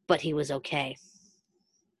 But he was okay.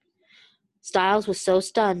 Styles was so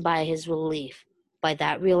stunned by his relief, by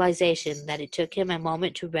that realization, that it took him a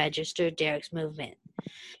moment to register Derek's movement.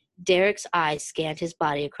 Derek's eyes scanned his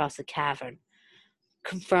body across the cavern,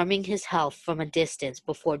 confirming his health from a distance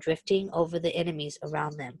before drifting over the enemies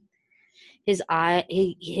around them. His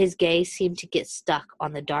gaze seemed to get stuck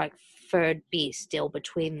on the dark-furred beast still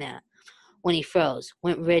between them. When he froze,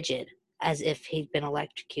 went rigid, as if he'd been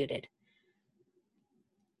electrocuted.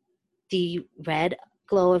 The red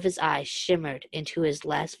glow of his eyes shimmered into his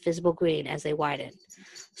less visible green as they widened.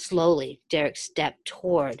 Slowly, Derek stepped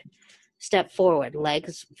forward,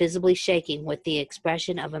 legs visibly shaking with the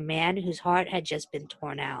expression of a man whose heart had just been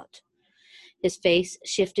torn out. His face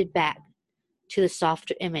shifted back to the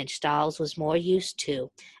softer image Styles was more used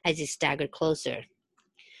to as he staggered closer.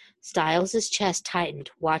 Styles' chest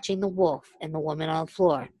tightened, watching the wolf and the woman on the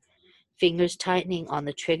floor, fingers tightening on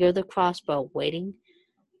the trigger of the crossbow, waiting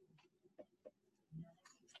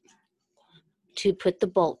to put the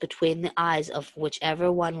bolt between the eyes of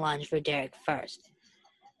whichever one lunged for Derek first.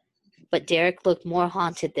 But Derek looked more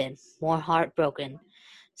haunted than, more heartbroken,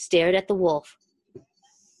 stared at the wolf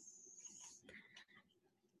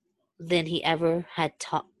than he ever had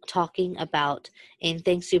talking about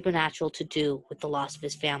anything supernatural to do with the loss of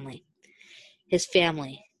his family. His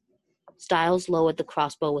family. Styles lowered the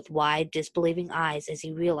crossbow with wide, disbelieving eyes as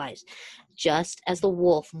he realized, just as the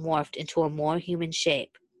wolf morphed into a more human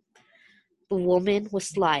shape. The woman was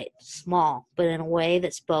slight, small, but in a way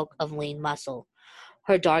that spoke of lean muscle,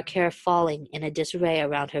 her dark hair falling in a disarray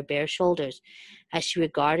around her bare shoulders as she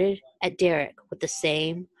regarded at Derek with the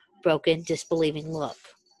same broken, disbelieving look.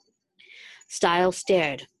 Styles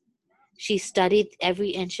stared. She studied every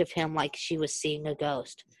inch of him like she was seeing a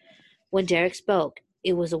ghost. When Derek spoke,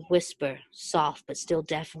 it was a whisper, soft but still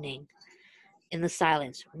deafening in the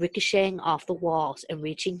silence, ricocheting off the walls and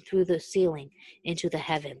reaching through the ceiling into the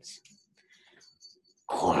heavens.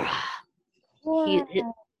 Cora!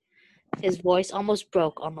 His voice almost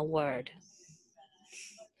broke on the word.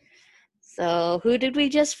 So, who did we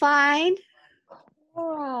just find?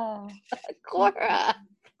 Cora. Cora.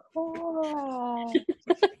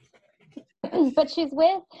 But she's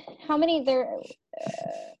with how many there?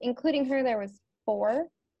 Including her, there was 4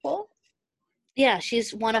 wolves. Yeah,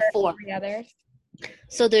 she's one of 4. 3 others.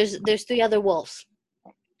 So there's 3 other wolves.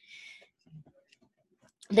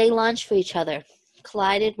 They lunged for each other,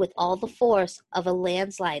 collided with all the force of a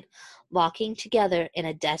landslide, locking together in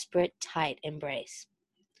a desperate, tight embrace.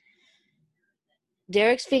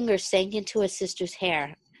 Derek's fingers sank into his sister's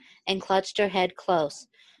hair and clutched her head close,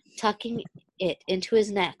 tucking it into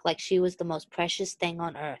his neck like she was the most precious thing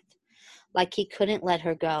on earth, like he couldn't let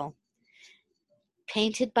her go.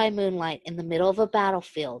 Painted by moonlight in the middle of a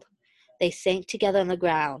battlefield, they sank together on the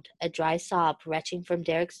ground, a dry sob retching from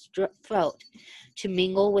Derek's throat to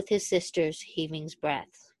mingle with his sister's heaving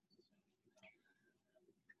breath.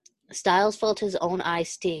 Styles felt his own eyes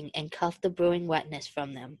sting and cuffed the brewing wetness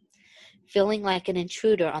from them, feeling like an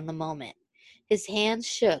intruder on the moment. His hands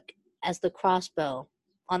shook as the crossbow,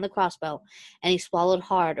 and he swallowed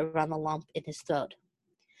hard around the lump in his throat.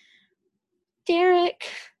 Derek,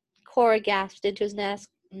 Cora gasped into his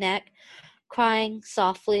neck, crying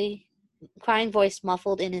voice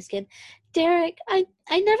muffled in his skin. Derek, I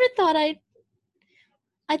never thought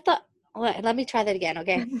I thought, wait, let me try that again,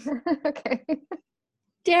 okay? Okay.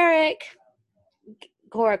 Derek,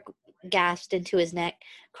 Cora gasped into his neck,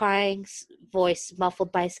 crying voice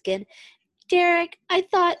muffled by skin. Derek, I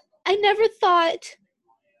never thought.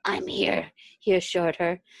 I'm here, he assured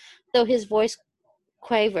her, though his voice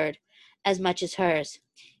quavered as much as hers.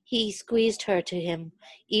 He squeezed her to him,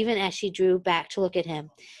 even as she drew back to look at him,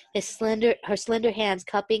 her slender hands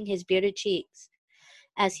cupping his bearded cheeks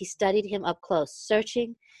as he studied him up close,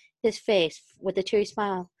 searching his face with a teary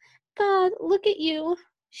smile. God, look at you,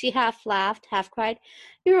 she half laughed, half cried.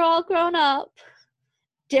 You're all grown up.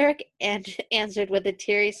 Derek answered with a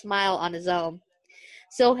teary smile on his own.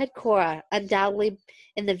 So had Cora, undoubtedly,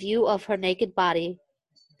 if the view of her naked body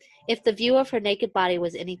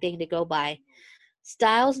was anything to go by.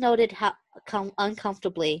 Styles noted how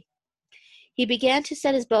uncomfortably. He began to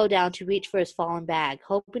set his bow down to reach for his fallen bag,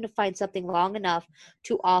 hoping to find something long enough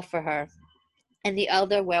to offer her and the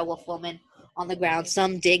other werewolf woman on the ground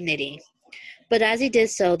some dignity. But as he did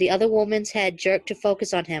so, the other woman's head jerked to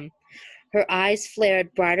focus on him. Her eyes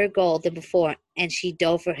flared brighter gold than before, and she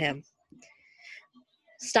dove for him.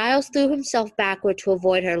 Styles threw himself backward to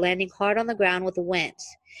avoid her, landing hard on the ground with a wince.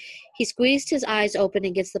 He squeezed his eyes open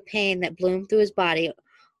against the pain that bloomed through his body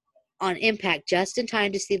on impact, just in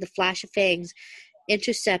time to see the flash of fangs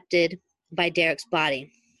intercepted by Derek's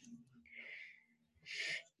body.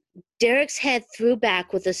 Derek's head threw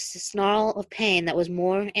back with a snarl of pain that was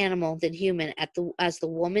more animal than human as the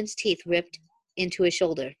woman's teeth ripped into his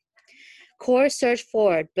shoulder. Cora surged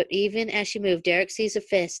forward, but even as she moved, Derek seized a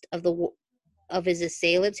fist of his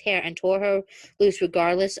assailant's hair and tore her loose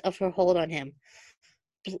regardless of her hold on him.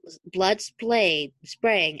 Blood spraying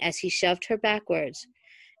as he shoved her backwards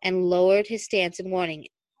and lowered his stance in warning.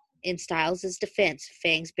 In Styles' defense,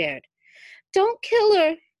 fangs bared. Don't kill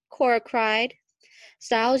her, Cora cried.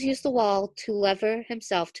 Styles used the wall to lever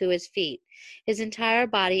himself to his feet, his entire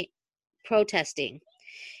body protesting.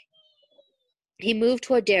 He moved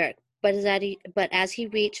toward Derek, but as he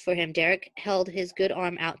reached for him, Derek held his good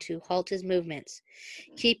arm out to halt his movements,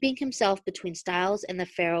 keeping himself between Styles and the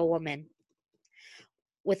feral woman,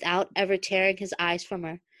 without ever tearing his eyes from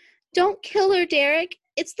her. "Don't kill her, Derek.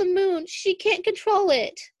 It's the moon. She can't control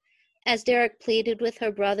it." As Derek pleaded with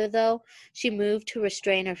her brother, though, she moved to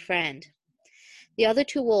restrain her friend. The other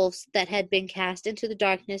two wolves that had been cast into the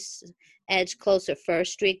darkness edged closer, fur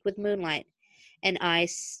streaked with moonlight, and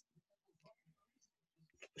eyes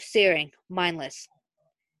searing, mindless.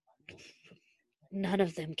 "None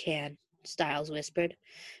of them can," Styles whispered,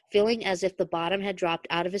 feeling as if the bottom had dropped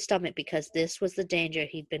out of his stomach because this was the danger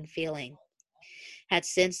he'd been feeling. Had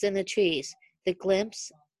sensed in the trees, the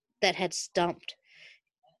glimpse that had stumped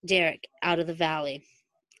Derek out of the valley.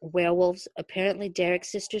 Werewolves, apparently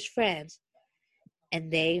Derek's sister's friends, and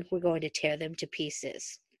they were going to tear them to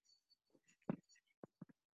pieces.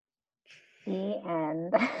 The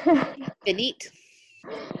end. Finite.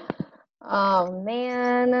 Oh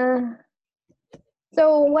man.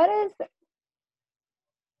 So what does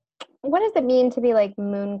it mean to be like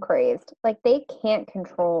moon crazed? Like they can't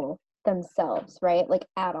control themselves, right? Like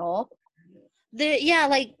at all.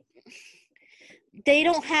 Like they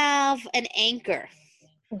don't have an anchor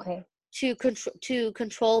Okay. to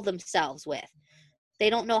control themselves with. They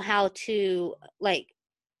don't know how to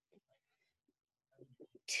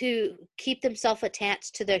to keep themselves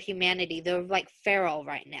attached to their humanity. They're like feral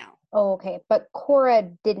right now. Oh, okay. But Cora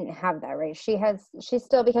didn't have that, right? She's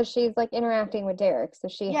still, because she's like interacting with Derek, so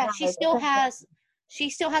she Yeah, has she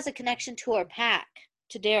still has a connection to her pack,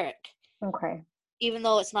 to Derek, Okay. even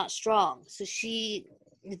though it's not strong.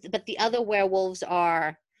 But the other werewolves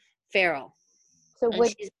are feral. So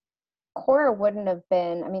And Cora wouldn't have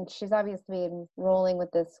been, I mean, she's obviously been rolling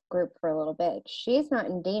with this group for a little bit. She's not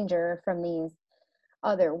in danger from these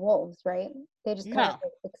other wolves, right? They just kind of no.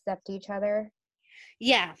 like accept each other.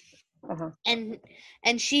 Yeah. Uh-huh. And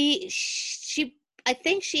she I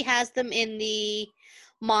think she has them in the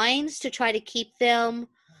mines to try to keep them,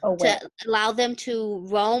 Aware. to allow them to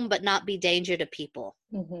roam but not be danger to people.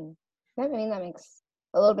 Mm-hmm. I mean, that makes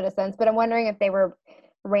a little bit of sense, but I'm wondering if they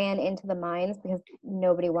ran into the mines because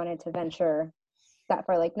nobody wanted to venture that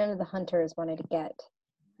far. Like none of the hunters wanted to get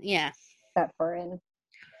Yeah. that far in.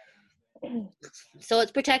 So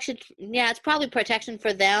it's protection. Yeah, it's probably protection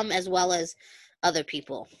for them as well as other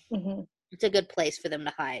people. Mm-hmm. It's a good place for them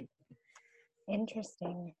to hide.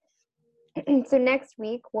 Interesting. So next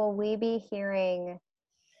week, will we be hearing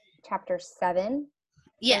chapter 7?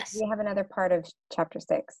 Yes. Or do we have another part of chapter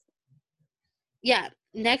 6? Yeah.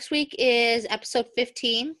 Next week is episode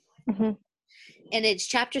 15. Mm-hmm. And it's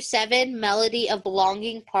chapter 7, Melody of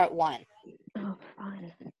Belonging, part 1. Oh,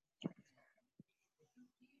 fun.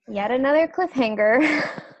 Yet another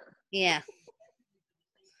cliffhanger. Yeah.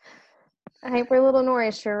 Hyper Little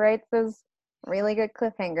Nori sure writes those really good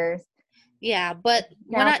cliffhangers. Yeah, but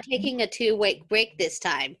we're Now- not taking a 2-week break this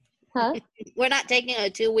time. Huh? We're not taking a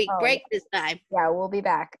 2-week break this time. Yeah, we'll be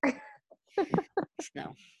back.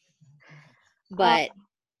 No. But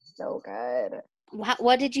so good.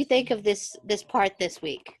 what did you think of this part this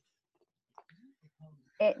week?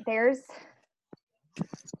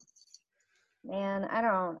 Man, I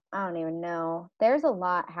don't even know. There's a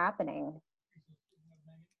lot happening.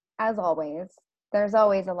 As always. There's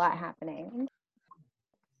always a lot happening.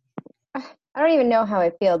 I don't even know how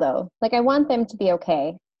I feel though. Like I want them to be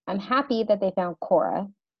okay. I'm happy that they found Cora.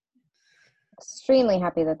 Extremely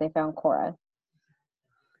happy that they found Cora.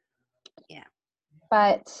 Yeah.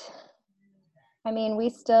 But I mean,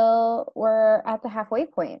 we're at the halfway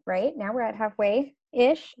point, right? Now we're at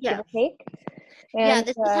halfway-ish, Yeah. give or take. And, yeah,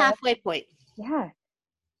 this is halfway point. Yeah.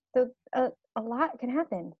 So a lot can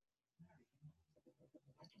happen.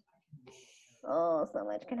 Oh, so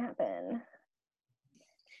much can happen.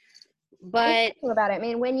 But about it. I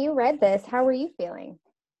mean, when you read this, how were you feeling?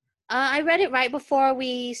 I read it right before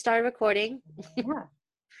we started recording. Yeah.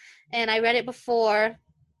 And I read it before.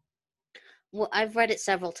 Well, I've read it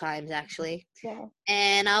several times actually. Yeah.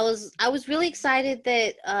 And I was really excited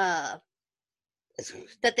that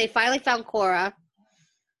that they finally found Cora.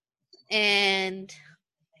 And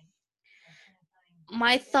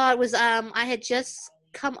my thought was I had just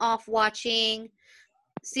come off watching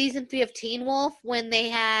season 3 of Teen Wolf when they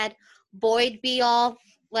had Boyd be all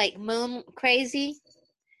like moon crazy,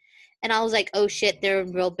 and I was like, oh shit, they're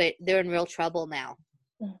in real trouble now.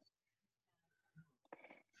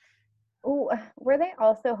 Oh, were they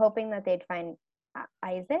also hoping that they'd find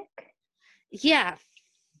Isaac? Yeah.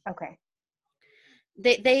 Okay.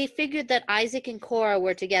 They figured that Isaac and Cora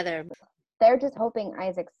were together. They're just hoping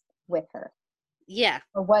Isaac's with her Yeah,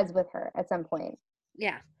 or was with her at some point.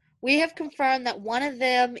 yeah. We have confirmed that one of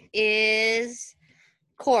them is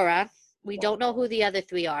Cora. We don't know who the other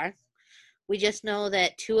 3 are. We just know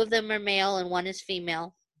that 2 of them are male and 1 is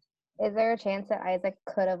female. Is there a chance that Isaac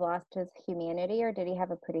could have lost his humanity, or did he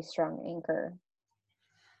have a pretty strong anchor?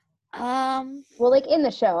 Well, like in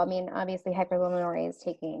the show, I mean, obviously Hyperluminary is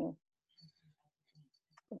taking.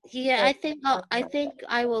 Yeah, I think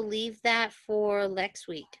I will leave that for next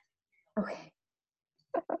week. Okay.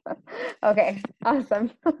 Okay,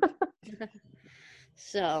 awesome.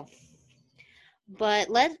 So, but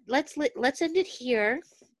let's end it here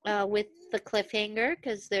with the cliffhanger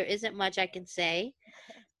because there isn't much I can say.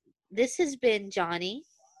 This has been Johnny.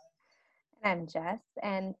 And I'm Jess,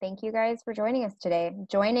 and thank you guys for joining us today.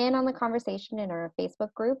 Join in on the conversation in our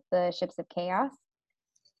Facebook group, the Ships of Chaos,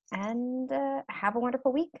 and have a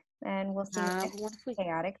wonderful week. And we'll see you next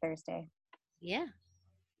Chaotic Thursday. Yeah.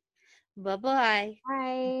 Bye-bye.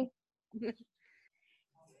 Bye.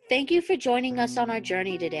 Thank you for joining us on our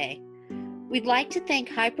journey today. We'd like to thank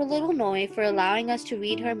Hyper Little Noi for allowing us to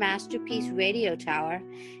read her masterpiece Radio Tower,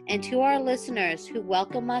 and to our listeners who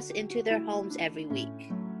welcome us into their homes every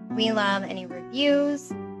week. We love any reviews,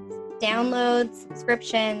 downloads,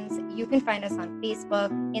 subscriptions. You can find us on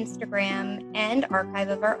Facebook, Instagram, and archive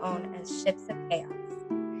of our own as Ships of Chaos.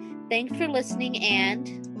 Thanks for listening,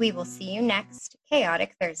 and we will see you next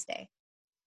Chaotic Thursday.